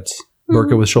Shoulder pads.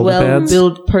 Burqa with shoulder pads.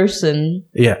 well-built person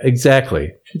Yeah,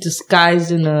 exactly. disguised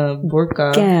in a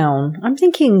burqa. Gown. I'm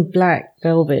thinking black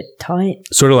velvet tight.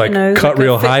 Sort of like No, cut like a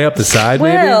real high up the side,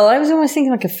 Well, I was almost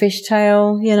thinking like a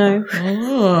fishtail,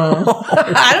 Oh.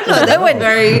 I don't know. That went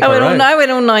very I went right. I went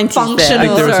all 90s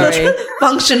functional. there. I think Sorry.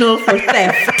 Functional for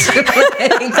theft.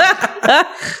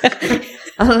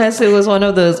 Unless it was one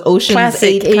of those Ocean's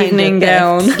Classic 8 kind evening of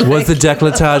theft. gown. Was the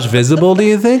décolletage visible, do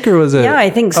you think? Or was it? Yeah,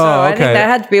 I think so. Oh, I think that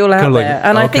had to be all out Kinda like- there.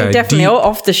 And I think okay, definitely deep.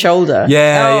 off the shoulder.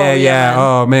 Yeah. man.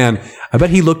 Oh, man. I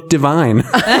bet he looked divine.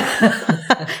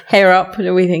 Hair up, what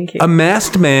are we thinking? A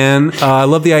masked man. I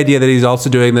love the idea that he's also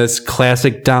doing this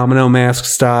classic domino mask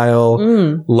style,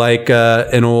 like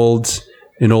an old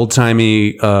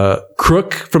timey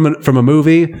crook from a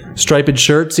movie, striped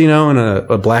shirts, and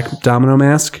a black domino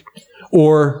mask,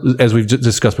 or as we've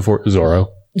discussed before, Zorro.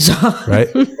 Right?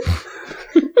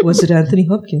 Was it Anthony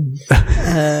Hopkins?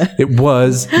 It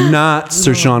was not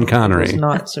Sir Sean Connery. It's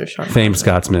not Sir Sean. Famed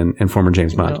Scotsman and former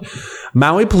James Bond.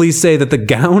 Maui police say that the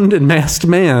gowned and masked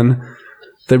man,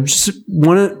 they just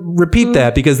want to repeat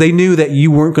that because they knew that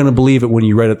you weren't going to believe it when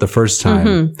you read it the first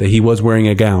time, that he was wearing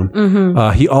a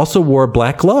gown. He also wore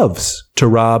black gloves to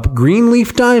rob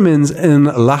Greenleaf Diamonds in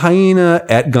Lahaina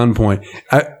at gunpoint.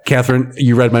 Catherine,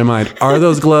 you read my mind. Are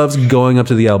those gloves going up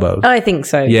to the elbows? I think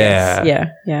so. Yeah. Yes.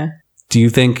 Yeah. Do you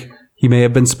think he may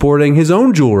have been sporting his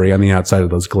own jewelry on the outside of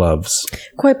those gloves?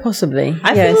 Quite possibly.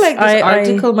 I Yes. feel like this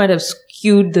article might have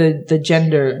skewed the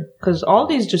gender because all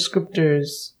these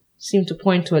descriptors seem to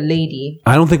point to a lady.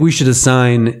 I don't think we should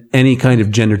assign any kind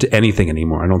of gender to anything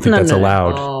anymore. I don't think that's no.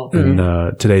 allowed Oh. in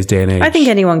today's day and age. I think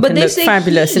anyone But can they look say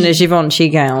fabulous in a Givenchy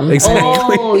gown.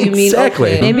 Exactly. Oh, you mean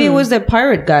Exactly. okay. Maybe it was that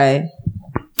pirate guy.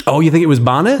 Oh, you think it was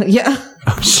Bonnet? Yeah,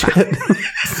 Oh, shit.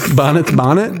 Bonnet's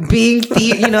Bonnet? being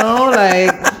thieving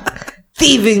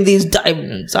these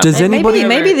diamonds. Does anybody...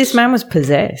 Maybe this man was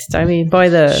possessed. I mean, by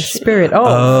the spirit of.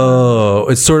 Oh,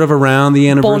 it's sort of around the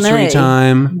anniversary Bonnet.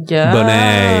 time. Yeah.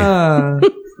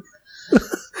 Bonnet.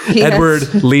 He has-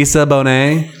 Edward Lisa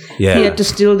Bonnet. Yeah. He had to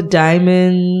steal the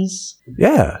diamonds.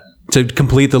 Yeah. To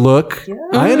complete the look.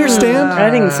 I understand.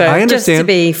 I think so. I Just to understand.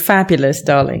 be fabulous,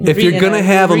 darling. If you're going to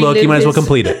have a look, you might as well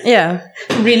complete it. Yeah.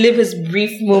 Relive his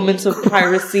brief moments of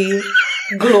piracy,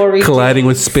 glory. Colliding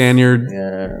with Spaniard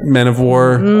men of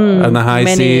war on the high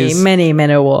seas. Many men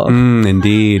of war.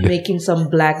 Indeed. Making some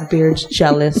Blackbeards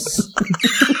jealous.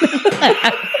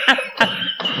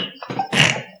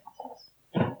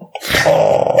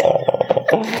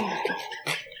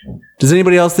 Does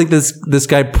anybody else think this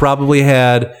guy probably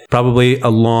had a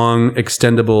long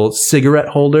extendable cigarette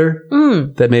holder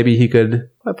that maybe he could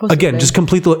again just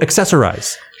completely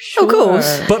accessorize? Of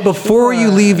course. But before you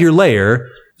leave your lair,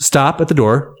 stop at the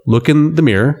door, look in the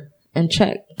mirror, And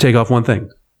check. take off one thing.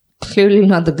 Clearly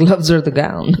not the gloves or the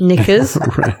gown. Knickers.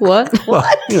 What? Well,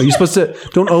 you're supposed to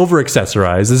don't over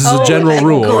accessorize. This is a general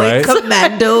rule, right?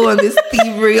 Commando on this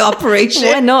thievery operation.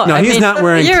 Why not? No, he's not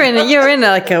wearing. You're in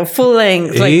like a full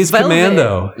length. Like, He's velvet,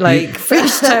 commando. like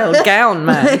fishtail gown,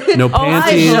 man. No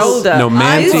panties, shoulder. no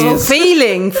manties.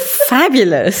 Feeling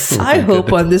fabulous. I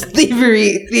hope on this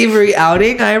thievery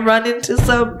outing I run into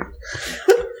some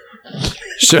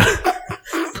Sure.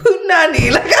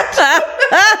 punani.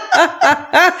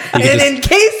 And in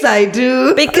case I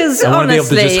do, Because I wanna be able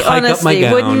to just hike up my honestly,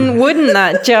 gown. wouldn't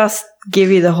that just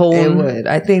give you the whole? it would.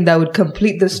 I think that would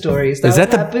complete the story. Is that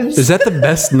the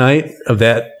best night of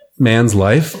that man's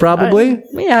life? Probably.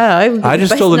 Yeah, I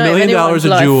just stole $1 million of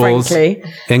jewels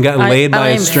and got laid by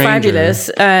a stranger. Fabulous,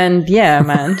 and yeah,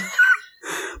 man.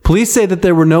 Police say that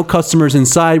there were no customers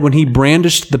inside when he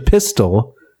brandished the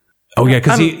pistol. Oh yeah,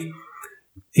 because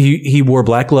he wore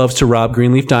black gloves to rob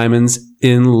Greenleaf Diamonds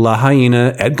in La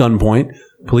Hyena at gunpoint.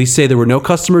 Police say there were no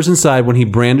customers inside when he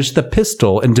brandished the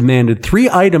pistol and demanded 3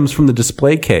 items from the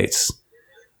display case.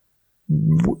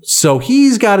 So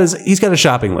he's got a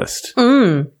shopping list.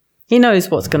 He knows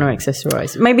what's going to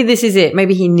accessorize. Maybe this is it.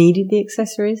 Maybe he needed the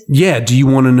accessories. Yeah. Do you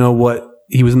want to know what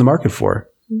he was in the market for?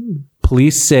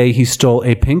 Police say he stole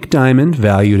a pink diamond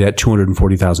valued at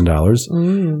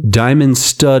 $240,000, diamond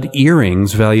stud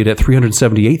earrings valued at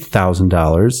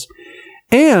 $378,000,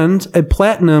 and a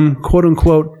platinum, quote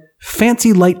unquote,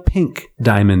 fancy light pink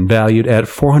diamond valued at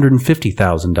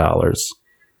 $450,000.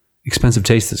 Expensive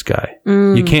taste, this guy.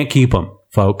 You can't keep him,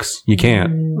 folks. You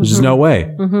can't. There's just no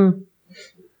way.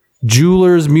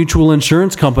 Jewelers Mutual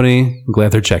Insurance Company, I'm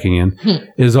glad they're checking in,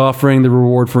 is offering the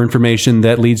reward for information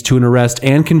that leads to an arrest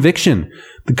and conviction.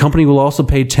 The company will also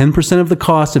pay 10% of the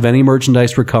cost of any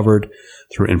merchandise recovered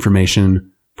through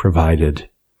information provided.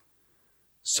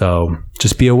 So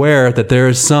just be aware that there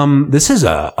is this is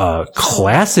a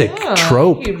classic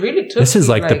trope. He really took This is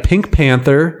me, like the Pink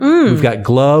Panther. We've got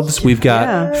gloves. We've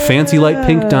got fancy light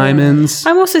pink diamonds.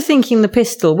 I'm also thinking the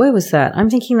pistol. Where was that? I'm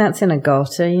thinking that's in a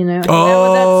garter, you know.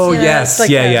 Oh, That's, yes. it's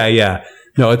like Yeah.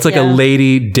 No, it's like a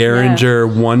lady Derringer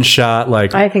one shot,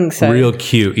 like I think so. real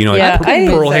cute. You know, Yeah, like I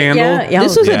think pearl so. handle. Yeah.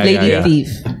 This was Yeah, a lady yeah. thief.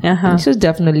 Uh-huh. This was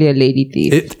definitely a lady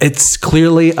thief. It's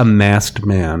clearly a masked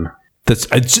man.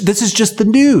 This is just the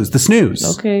news, the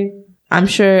snooze. Okay. I'm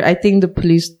sure, I think the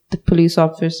police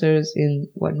officers in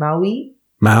Maui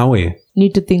Maui.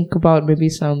 need to think about maybe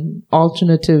some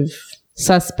alternative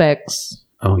suspects.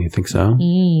 Oh, you think so?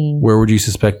 Where would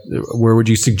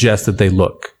you suggest that they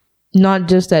look? Not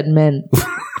just at men.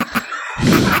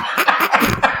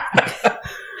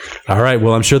 All right.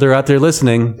 Well, I'm sure they're out there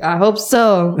listening. I hope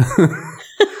so.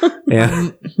 Yeah.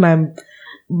 My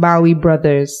Maui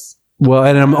brothers. Well,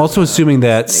 and I'm also assuming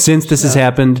that since this has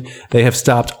happened, they have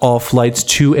stopped all flights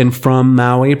to and from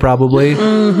Maui, probably.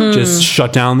 Just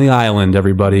shut down the island,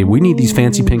 everybody. We need these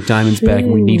fancy pink diamonds back,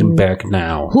 and we need them back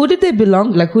now. Who did they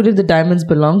belong? Like, who did the diamonds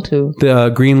belong to? The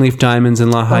Greenleaf Diamonds in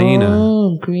La Hyena.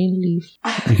 Oh, Greenleaf.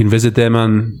 You can visit them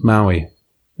on Maui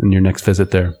in your next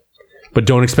visit there. But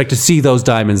don't expect to see those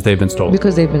diamonds. They've been stolen.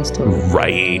 Because they've been stolen.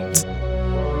 Right.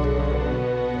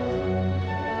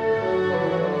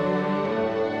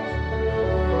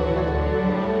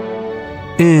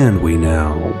 And we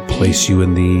now place you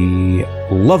in the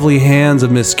lovely hands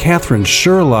of Miss Catherine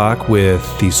Sherlock with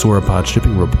the Sauropod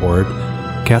Shipping Report.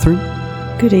 Catherine?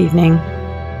 Good evening.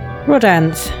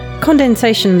 Rodance.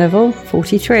 Condensation level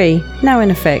 43. Now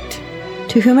in effect.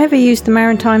 To whomever used the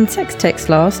maritime sex text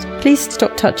last, please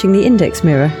stop touching the index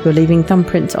mirror. You're leaving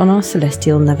thumbprints on our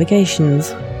celestial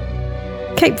navigations.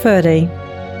 Cape Verde.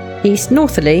 East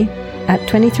northerly at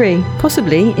 23,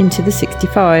 possibly into the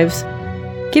 65s.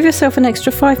 Give yourself an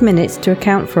extra 5 minutes to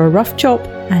account for a rough chop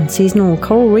and seasonal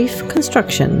coral reef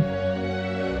construction.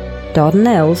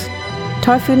 Dardanelles.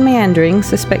 Typhoon meandering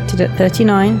suspected at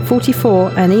 39,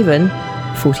 44 and even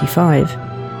 45.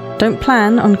 Don't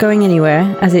plan on going anywhere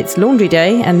as it's laundry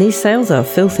day and these sails are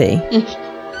filthy.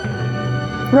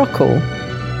 Rockall.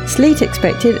 Sleet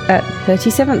expected at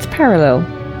 37th parallel.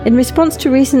 In response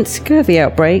to recent scurvy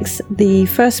outbreaks, the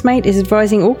first mate is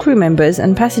advising all crew members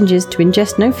and passengers to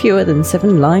ingest no fewer than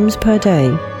 7 limes per day.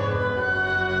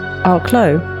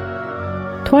 Arklow.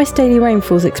 Twice daily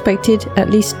rainfalls expected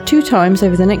at least 2 times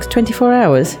over the next 24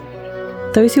 hours.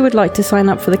 Those who would like to sign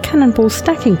up for the cannonball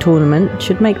stacking tournament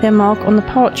should make their mark on the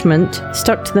parchment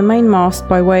stuck to the main mast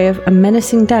by way of a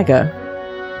menacing dagger.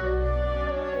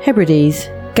 Hebrides.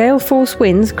 Gale force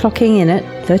winds clocking in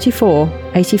at 34,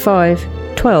 85,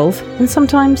 12 and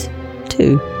sometimes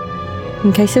 2.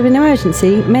 In case of an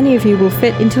emergency, many of you will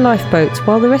fit into lifeboats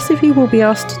while the rest of you will be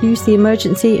asked to use the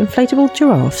emergency inflatable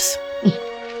giraffes.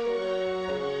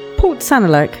 Port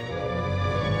Sanilac.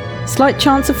 Slight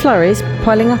chance of flurries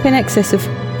piling up in excess of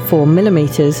 4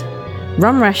 millimetres.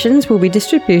 Rum rations will be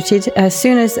distributed as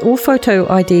soon as all photo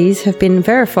IDs have been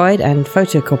verified and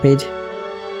photocopied.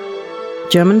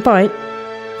 German Bight.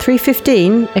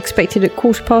 3:15 expected at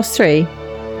 3:15.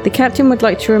 The captain would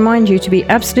like to remind you to be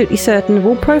absolutely certain of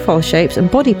all profile shapes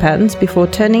and body patterns before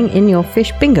turning in your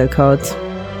fish bingo cards.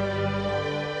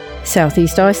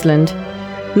 Southeast Iceland.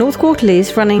 North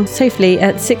Quarterlies running safely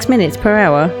at 6 minutes per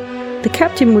hour. The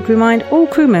captain would remind all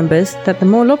crew members that the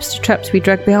more lobster traps we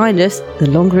drag behind us, the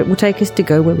longer it will take us to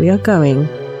go where we are going.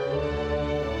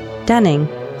 Danning.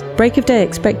 Break of day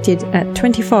expected at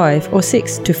 25 or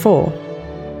 6 to 4.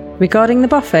 Regarding the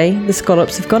buffet, the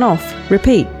scallops have gone off.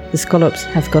 Repeat, the scallops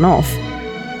have gone off.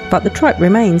 But the tripe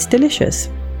remains delicious.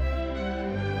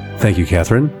 Thank you,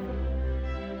 Catherine.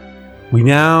 We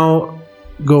now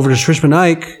go over to Shrishma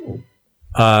Naik.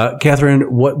 Catherine,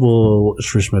 what will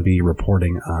Shrishma be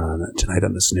reporting on tonight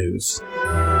on the snooze?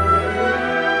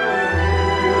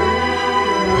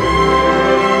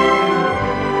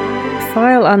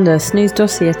 File under snooze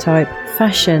dossier type,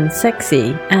 fashion,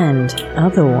 sexy, and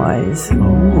otherwise.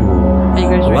 Are you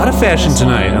guys A lot of fashion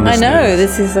tonight on the I know, snooze.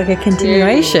 this is like a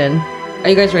continuation. Are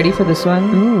you guys ready for this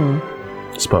one?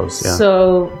 I suppose, yeah.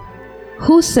 So,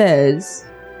 who says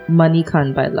money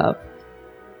can't buy love?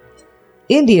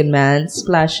 Indian man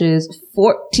splashes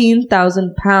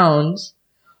 14,000 pounds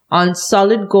on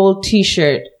solid gold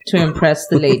t-shirt to impress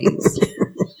the ladies.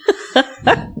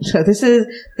 So this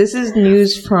is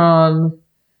news from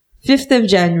 5th of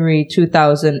January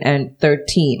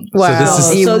 2013. Wow,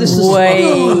 So this this is way,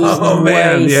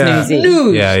 way yeah. snoozy.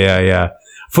 News. Yeah.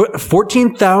 For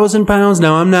 14,000 pounds.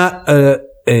 Now, I'm not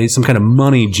some kind of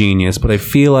money genius, but I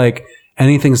feel like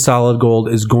anything solid gold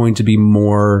is going to be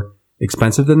more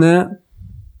expensive than that.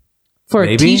 For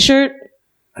Maybe? a t-shirt?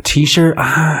 A t-shirt?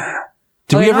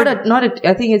 Did we ever?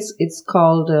 I think it's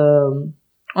called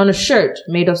on a shirt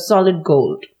made of solid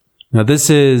gold. Now, this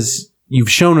is, you've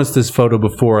shown us this photo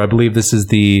before. I believe this is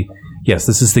the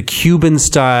Cuban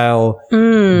style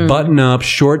button-up,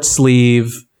 short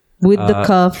sleeve. With the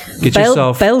cuff. Get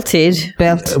yourself belted.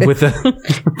 Belt. with a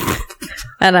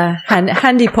And a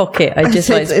handy pocket, I just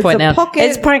like to It's point a out. pocket.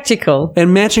 It's practical.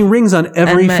 and matching rings on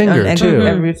every And finger on too.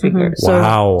 every finger.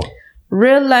 Wow. So,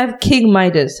 real life King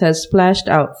Midas has splashed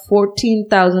out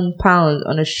 14,000 pounds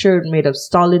on a shirt made of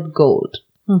solid gold.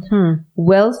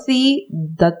 Wealthy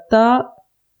Datta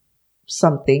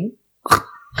something,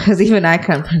 because even I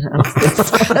can't pronounce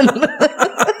this one.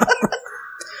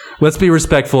 Let's be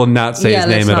respectful and not say his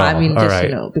name at all. I mean, all just,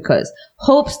 right. because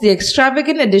hopes the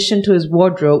extravagant addition to his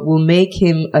wardrobe will make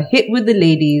him a hit with the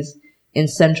ladies in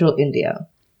central India.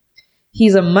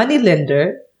 He's a money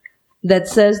lender that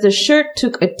says the shirt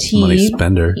took a Money team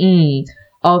spender.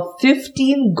 of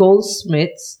 15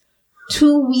 goldsmiths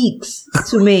 2 weeks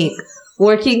to make,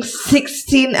 working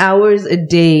 16 hours a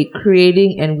day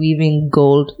creating and weaving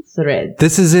gold thread.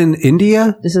 This is in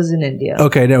India? This is in India.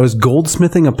 Okay, now is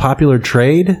goldsmithing a popular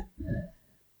trade?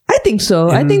 I think so.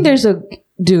 I think there's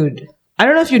dude, I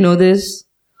don't know if you know this,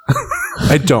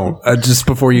 I don't. Just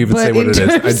before you even say what it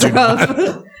is. I do not.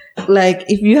 of, like,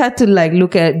 if you had to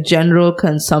look at general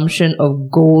consumption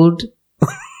of gold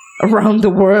around the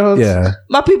world, Yeah.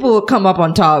 my people will come up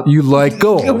on top. You like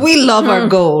gold. We love our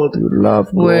gold. love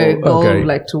Wear gold. Okay. We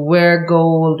like to wear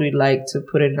gold. We like to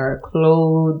put it in our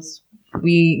clothes.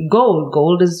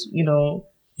 Gold is,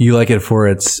 You like it for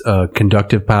its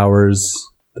conductive powers?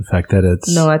 The fact that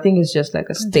it's... no, I think it's just like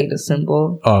a status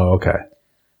symbol. Oh, okay.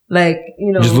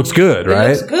 It just looks good,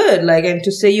 right? It looks good. And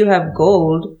to say you have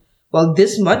gold, well,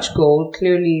 this much gold,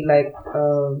 clearly,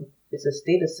 it's a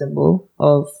status symbol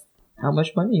of how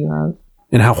much money you have.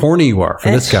 and how horny you are for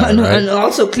this guy, and, right? and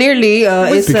also clearly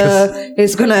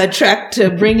it's gonna attract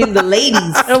bring in the ladies.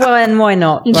 Oh, well, and why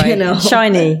not? Right? You know.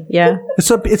 Shiny, yeah.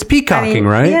 It's peacocking,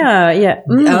 right? Yeah.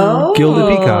 Oh,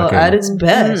 Gilded peacocking. at its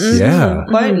best. Yeah.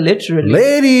 Quite literally.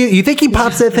 Lady, you think he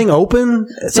pops that thing open?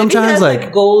 Sometimes, Maybe he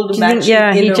has, gold Do you think- matching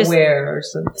yeah, he just- innerwear or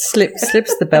something.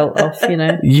 Slips the belt off, you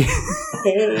know. yeah.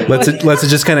 lets it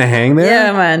just kind of hang there.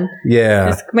 Yeah, man. Yeah.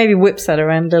 Just maybe whips that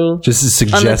around a little Just as on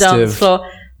the dance suggestive. floor.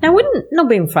 Now, not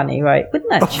being funny, right? Wouldn't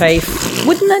that chafe?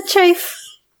 Wouldn't that chafe?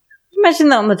 Imagine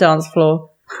that on the dance floor.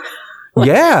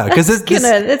 Yeah, because it's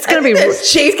It's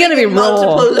gonna be raw.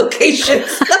 multiple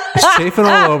locations. chafing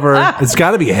all over. It's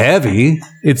got to be heavy.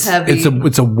 It's Heavy.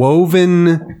 it's a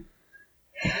woven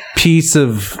piece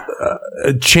of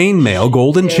chainmail,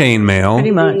 golden chainmail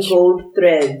Pretty much. Gold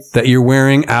threads. that you're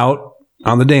wearing out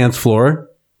on the dance floor.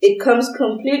 It comes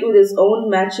complete with its own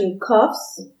matching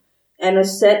cuffs and a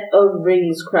set of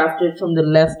rings crafted from the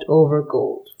leftover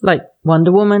gold. Like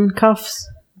Wonder Woman cuffs.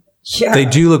 Yeah. They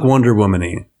do look Wonder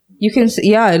Woman-y. You can see,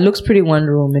 yeah, it looks pretty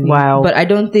Wonder Woman. Wow. But I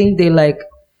don't think they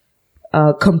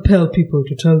compel people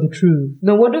to tell the truth.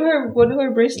 No, what do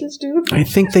her bracelets do? I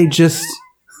think they just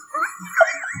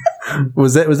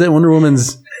was that Wonder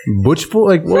Woman's butch boy?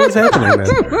 Like, what was happening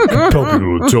there? Compel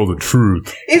people to tell the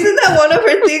truth. Isn't that one of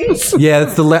her things? Yeah,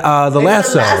 it's the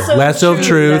lasso of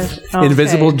truth, Okay.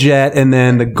 invisible jet, and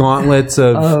then the gauntlets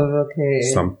of Oh, okay.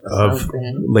 of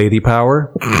lady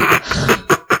power.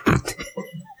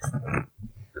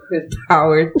 With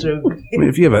power to. I mean,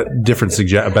 if you have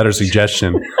a better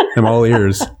suggestion, I'm all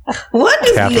ears. What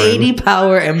does Catherine. lady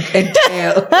power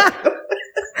entail?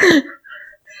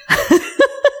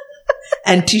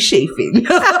 Anti-chafing.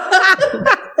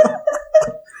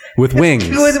 With wings,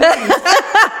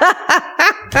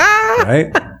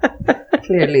 right?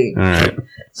 Clearly. All right.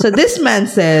 So this man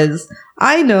says,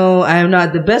 I know I am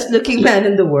not the best looking man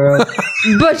in the world,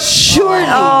 but surely,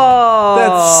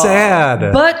 That's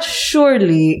sad. but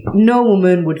surely no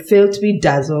woman would fail to be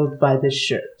dazzled by this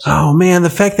shirt. Oh man, the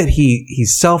fact that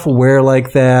he's self-aware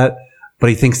like that, but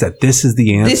he thinks that this is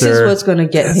the answer. This is what's going to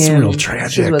get That's him. real This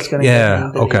tragic. is what's going to Yeah, get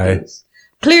him. the okay. ladies.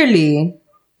 Clearly,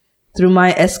 through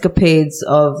my escapades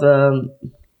of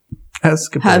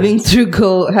Escapade. having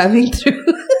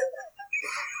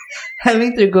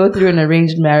to go through an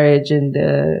arranged marriage and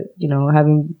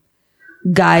having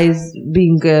guys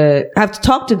have to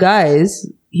talk to guys,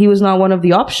 he was not one of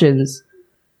the options.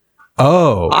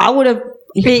 Oh, I would have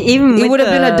Even it would have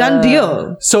been a done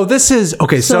deal. so this is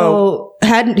okay. So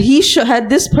had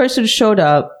this person showed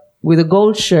up with a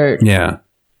gold shirt, yeah,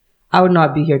 I would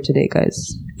not be here today,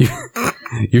 guys.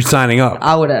 you're signing up.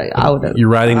 I would have. You're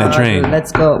riding the train.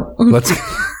 Let's go. Let's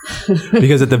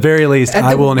because at the very least,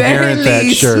 I will inherit that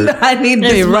shirt. I need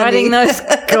this You're money. riding those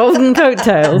golden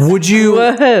coattails. Would you?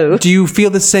 Whoa. Do you feel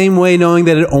the same way knowing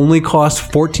that it only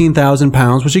cost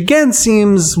 £14,000, which again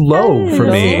seems low for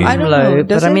me? I don't Low, know. but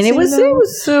Does I mean, it was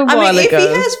a while I mean, if ago. he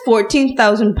has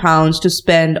 £14,000 to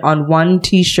spend on one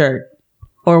T-shirt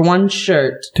or one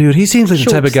shirt, Dude, he seems like the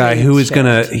type of guy who is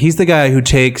Short-sleeved he's the guy who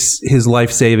takes his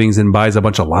life savings and buys a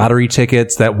bunch of lottery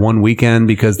tickets that one weekend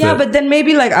because but then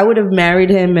maybe I would have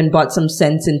married him and brought some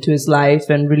sense into his life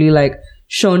and really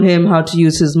shown him how to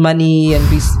use his money and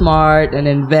be smart and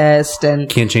invest and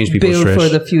Can't change people, build Trish. for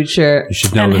the future. you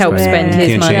should know And this help by now. spend his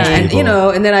Can't money. change And people.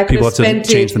 and then I could People have have to spent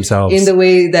change it themselves. in the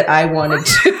way that I wanted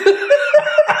to.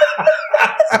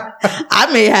 I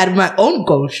may have had my own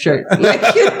gold shirt.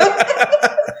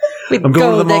 With I'm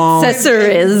going to the gold mall.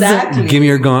 accessories. Exactly. Give me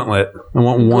your gauntlet. I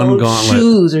want one Gold gauntlet.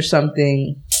 shoes or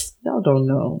something. Y'all don't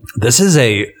know. This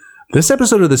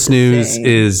episode of the Snooze Same.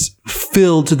 is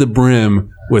filled to the brim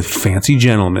with fancy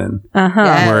gentlemen Uh-huh.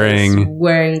 Yes,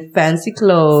 wearing fancy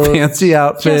clothes. fancy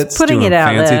outfits, Just putting doing it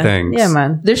out fancy there. things. Yeah,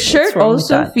 man. The shirt wrong with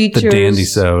also that? The features dandy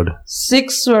sewed.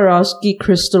 6 Swarovski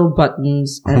crystal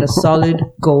buttons and a solid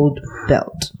gold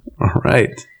belt. All right.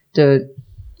 Dude,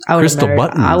 I would Crystal have married.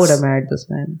 buttons. I would have married this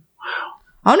man.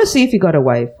 I want to see if he got a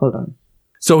wife. Hold on.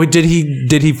 So did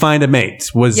he find a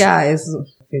mate? Yeah, it's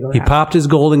figure He out. popped his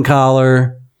golden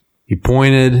collar. He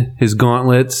pointed his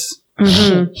gauntlets.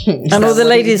 And all the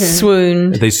ladies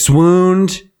swooned. They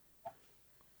swooned.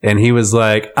 And he was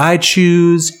like, I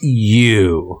choose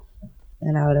you.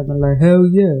 And I would have been like, hell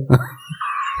yeah.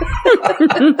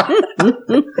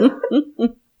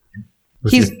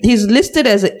 He's listed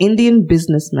as an Indian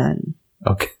businessman.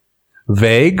 Okay.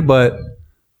 Vague, but,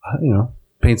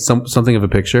 paints something of a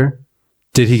picture.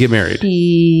 Did he get married?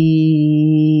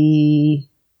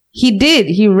 He did.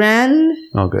 He ran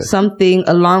Oh, good. something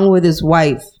along with his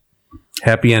wife.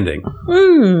 Happy ending.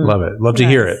 Love it. Love to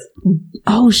hear it.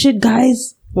 Oh shit,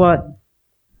 guys. What?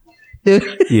 Dude,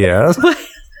 Yeah.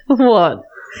 What?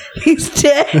 he's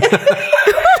dead.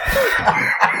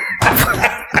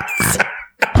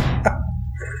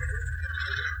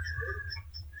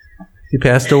 He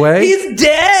passed away. He's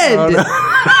dead.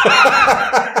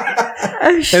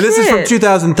 Oh, shit. And this is from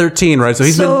 2013, right? So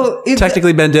he's So been it's-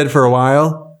 technically been dead for a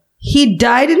while. He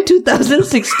died in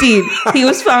 2016. He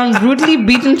was found brutally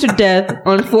beaten to death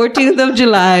on 14th of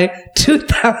July,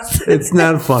 2000. It's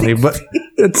not funny, but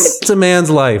it's a man's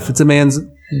life. It's a man's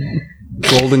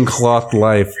golden cloth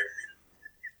life.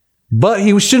 But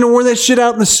he shouldn't have worn that shit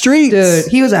out in the streets.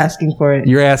 Dude, he was asking for it.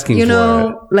 You're asking You for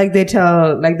know, like they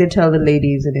tell the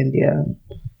ladies in India, it.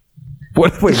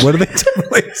 What do they tell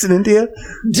ladies in India?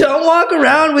 don't walk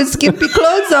around with skimpy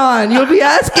clothes on. You'll be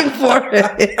asking for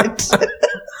it.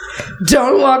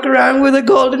 Don't walk around with a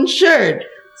golden shirt.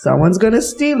 Someone's gonna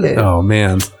steal it. Oh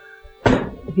man.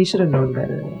 He should have known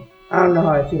better. I don't know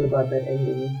how I feel about that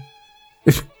ending.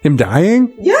 Him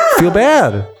dying? Yeah, Feel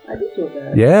bad. I do feel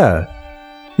bad. Yeah.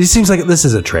 He seems like this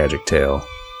is a tragic tale.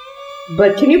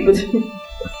 But can you?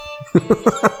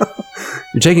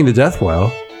 You're taking the death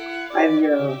well.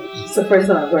 It's the first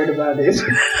time I've heard about it.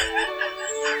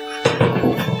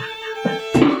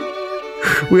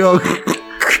 We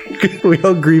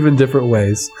all grieve in different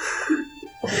ways.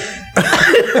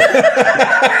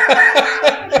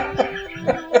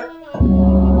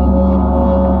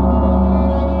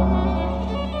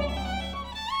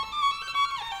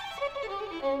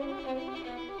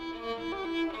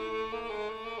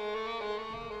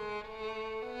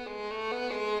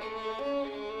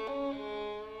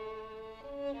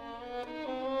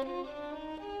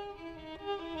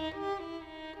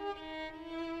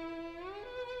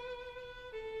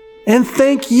 And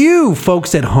thank you,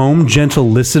 folks at home, gentle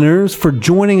listeners, for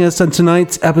joining us on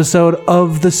tonight's episode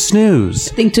of The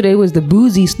Snooze. I think today was the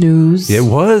boozy snooze. It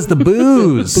was the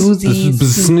booze. Boozy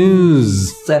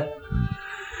snooze.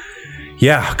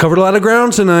 Yeah, covered a lot of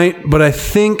ground tonight, but I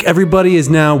think everybody is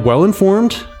now well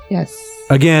informed, Yes.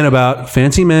 again, about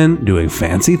fancy men doing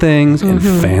fancy things in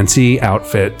fancy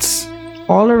outfits.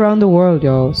 All around the world,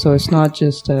 y'all. So it's not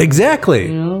just Exactly.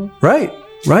 you know,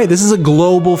 Right. This is a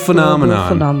global phenomenon.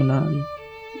 phenomenon.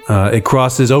 It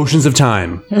crosses oceans of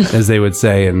time, as they would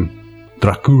say in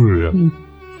Dracula.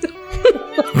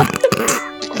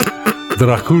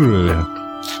 Dracula.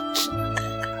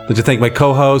 I'd like to thank my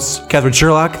co-host, Catherine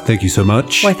Sherlock. Thank you so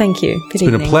much. Why, thank you. Good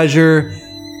It's been a pleasure.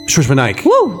 Shrishma Naik.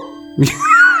 Woo!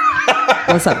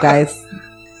 What's up, guys?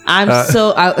 I'm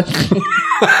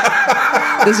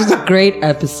This was a great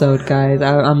episode, guys.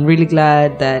 I'm really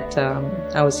glad that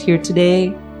I was here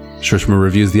today. Shrishma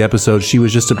reviews the episode she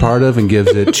was just a part of and gives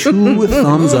it 2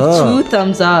 thumbs up. 2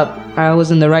 thumbs up. I was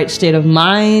in the right state of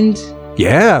mind.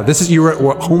 Yeah, this is your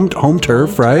home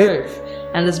turf, right?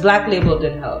 And this Black Label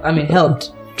didn't help. I mean,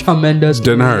 helped tremendously.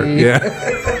 Didn't hurt, yeah.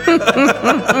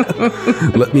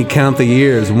 Let me count the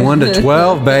years. 1 to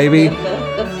 12, baby.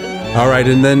 All right,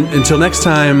 and then until next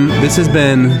time, this has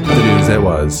been The News That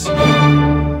Was.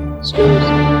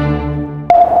 Snooze.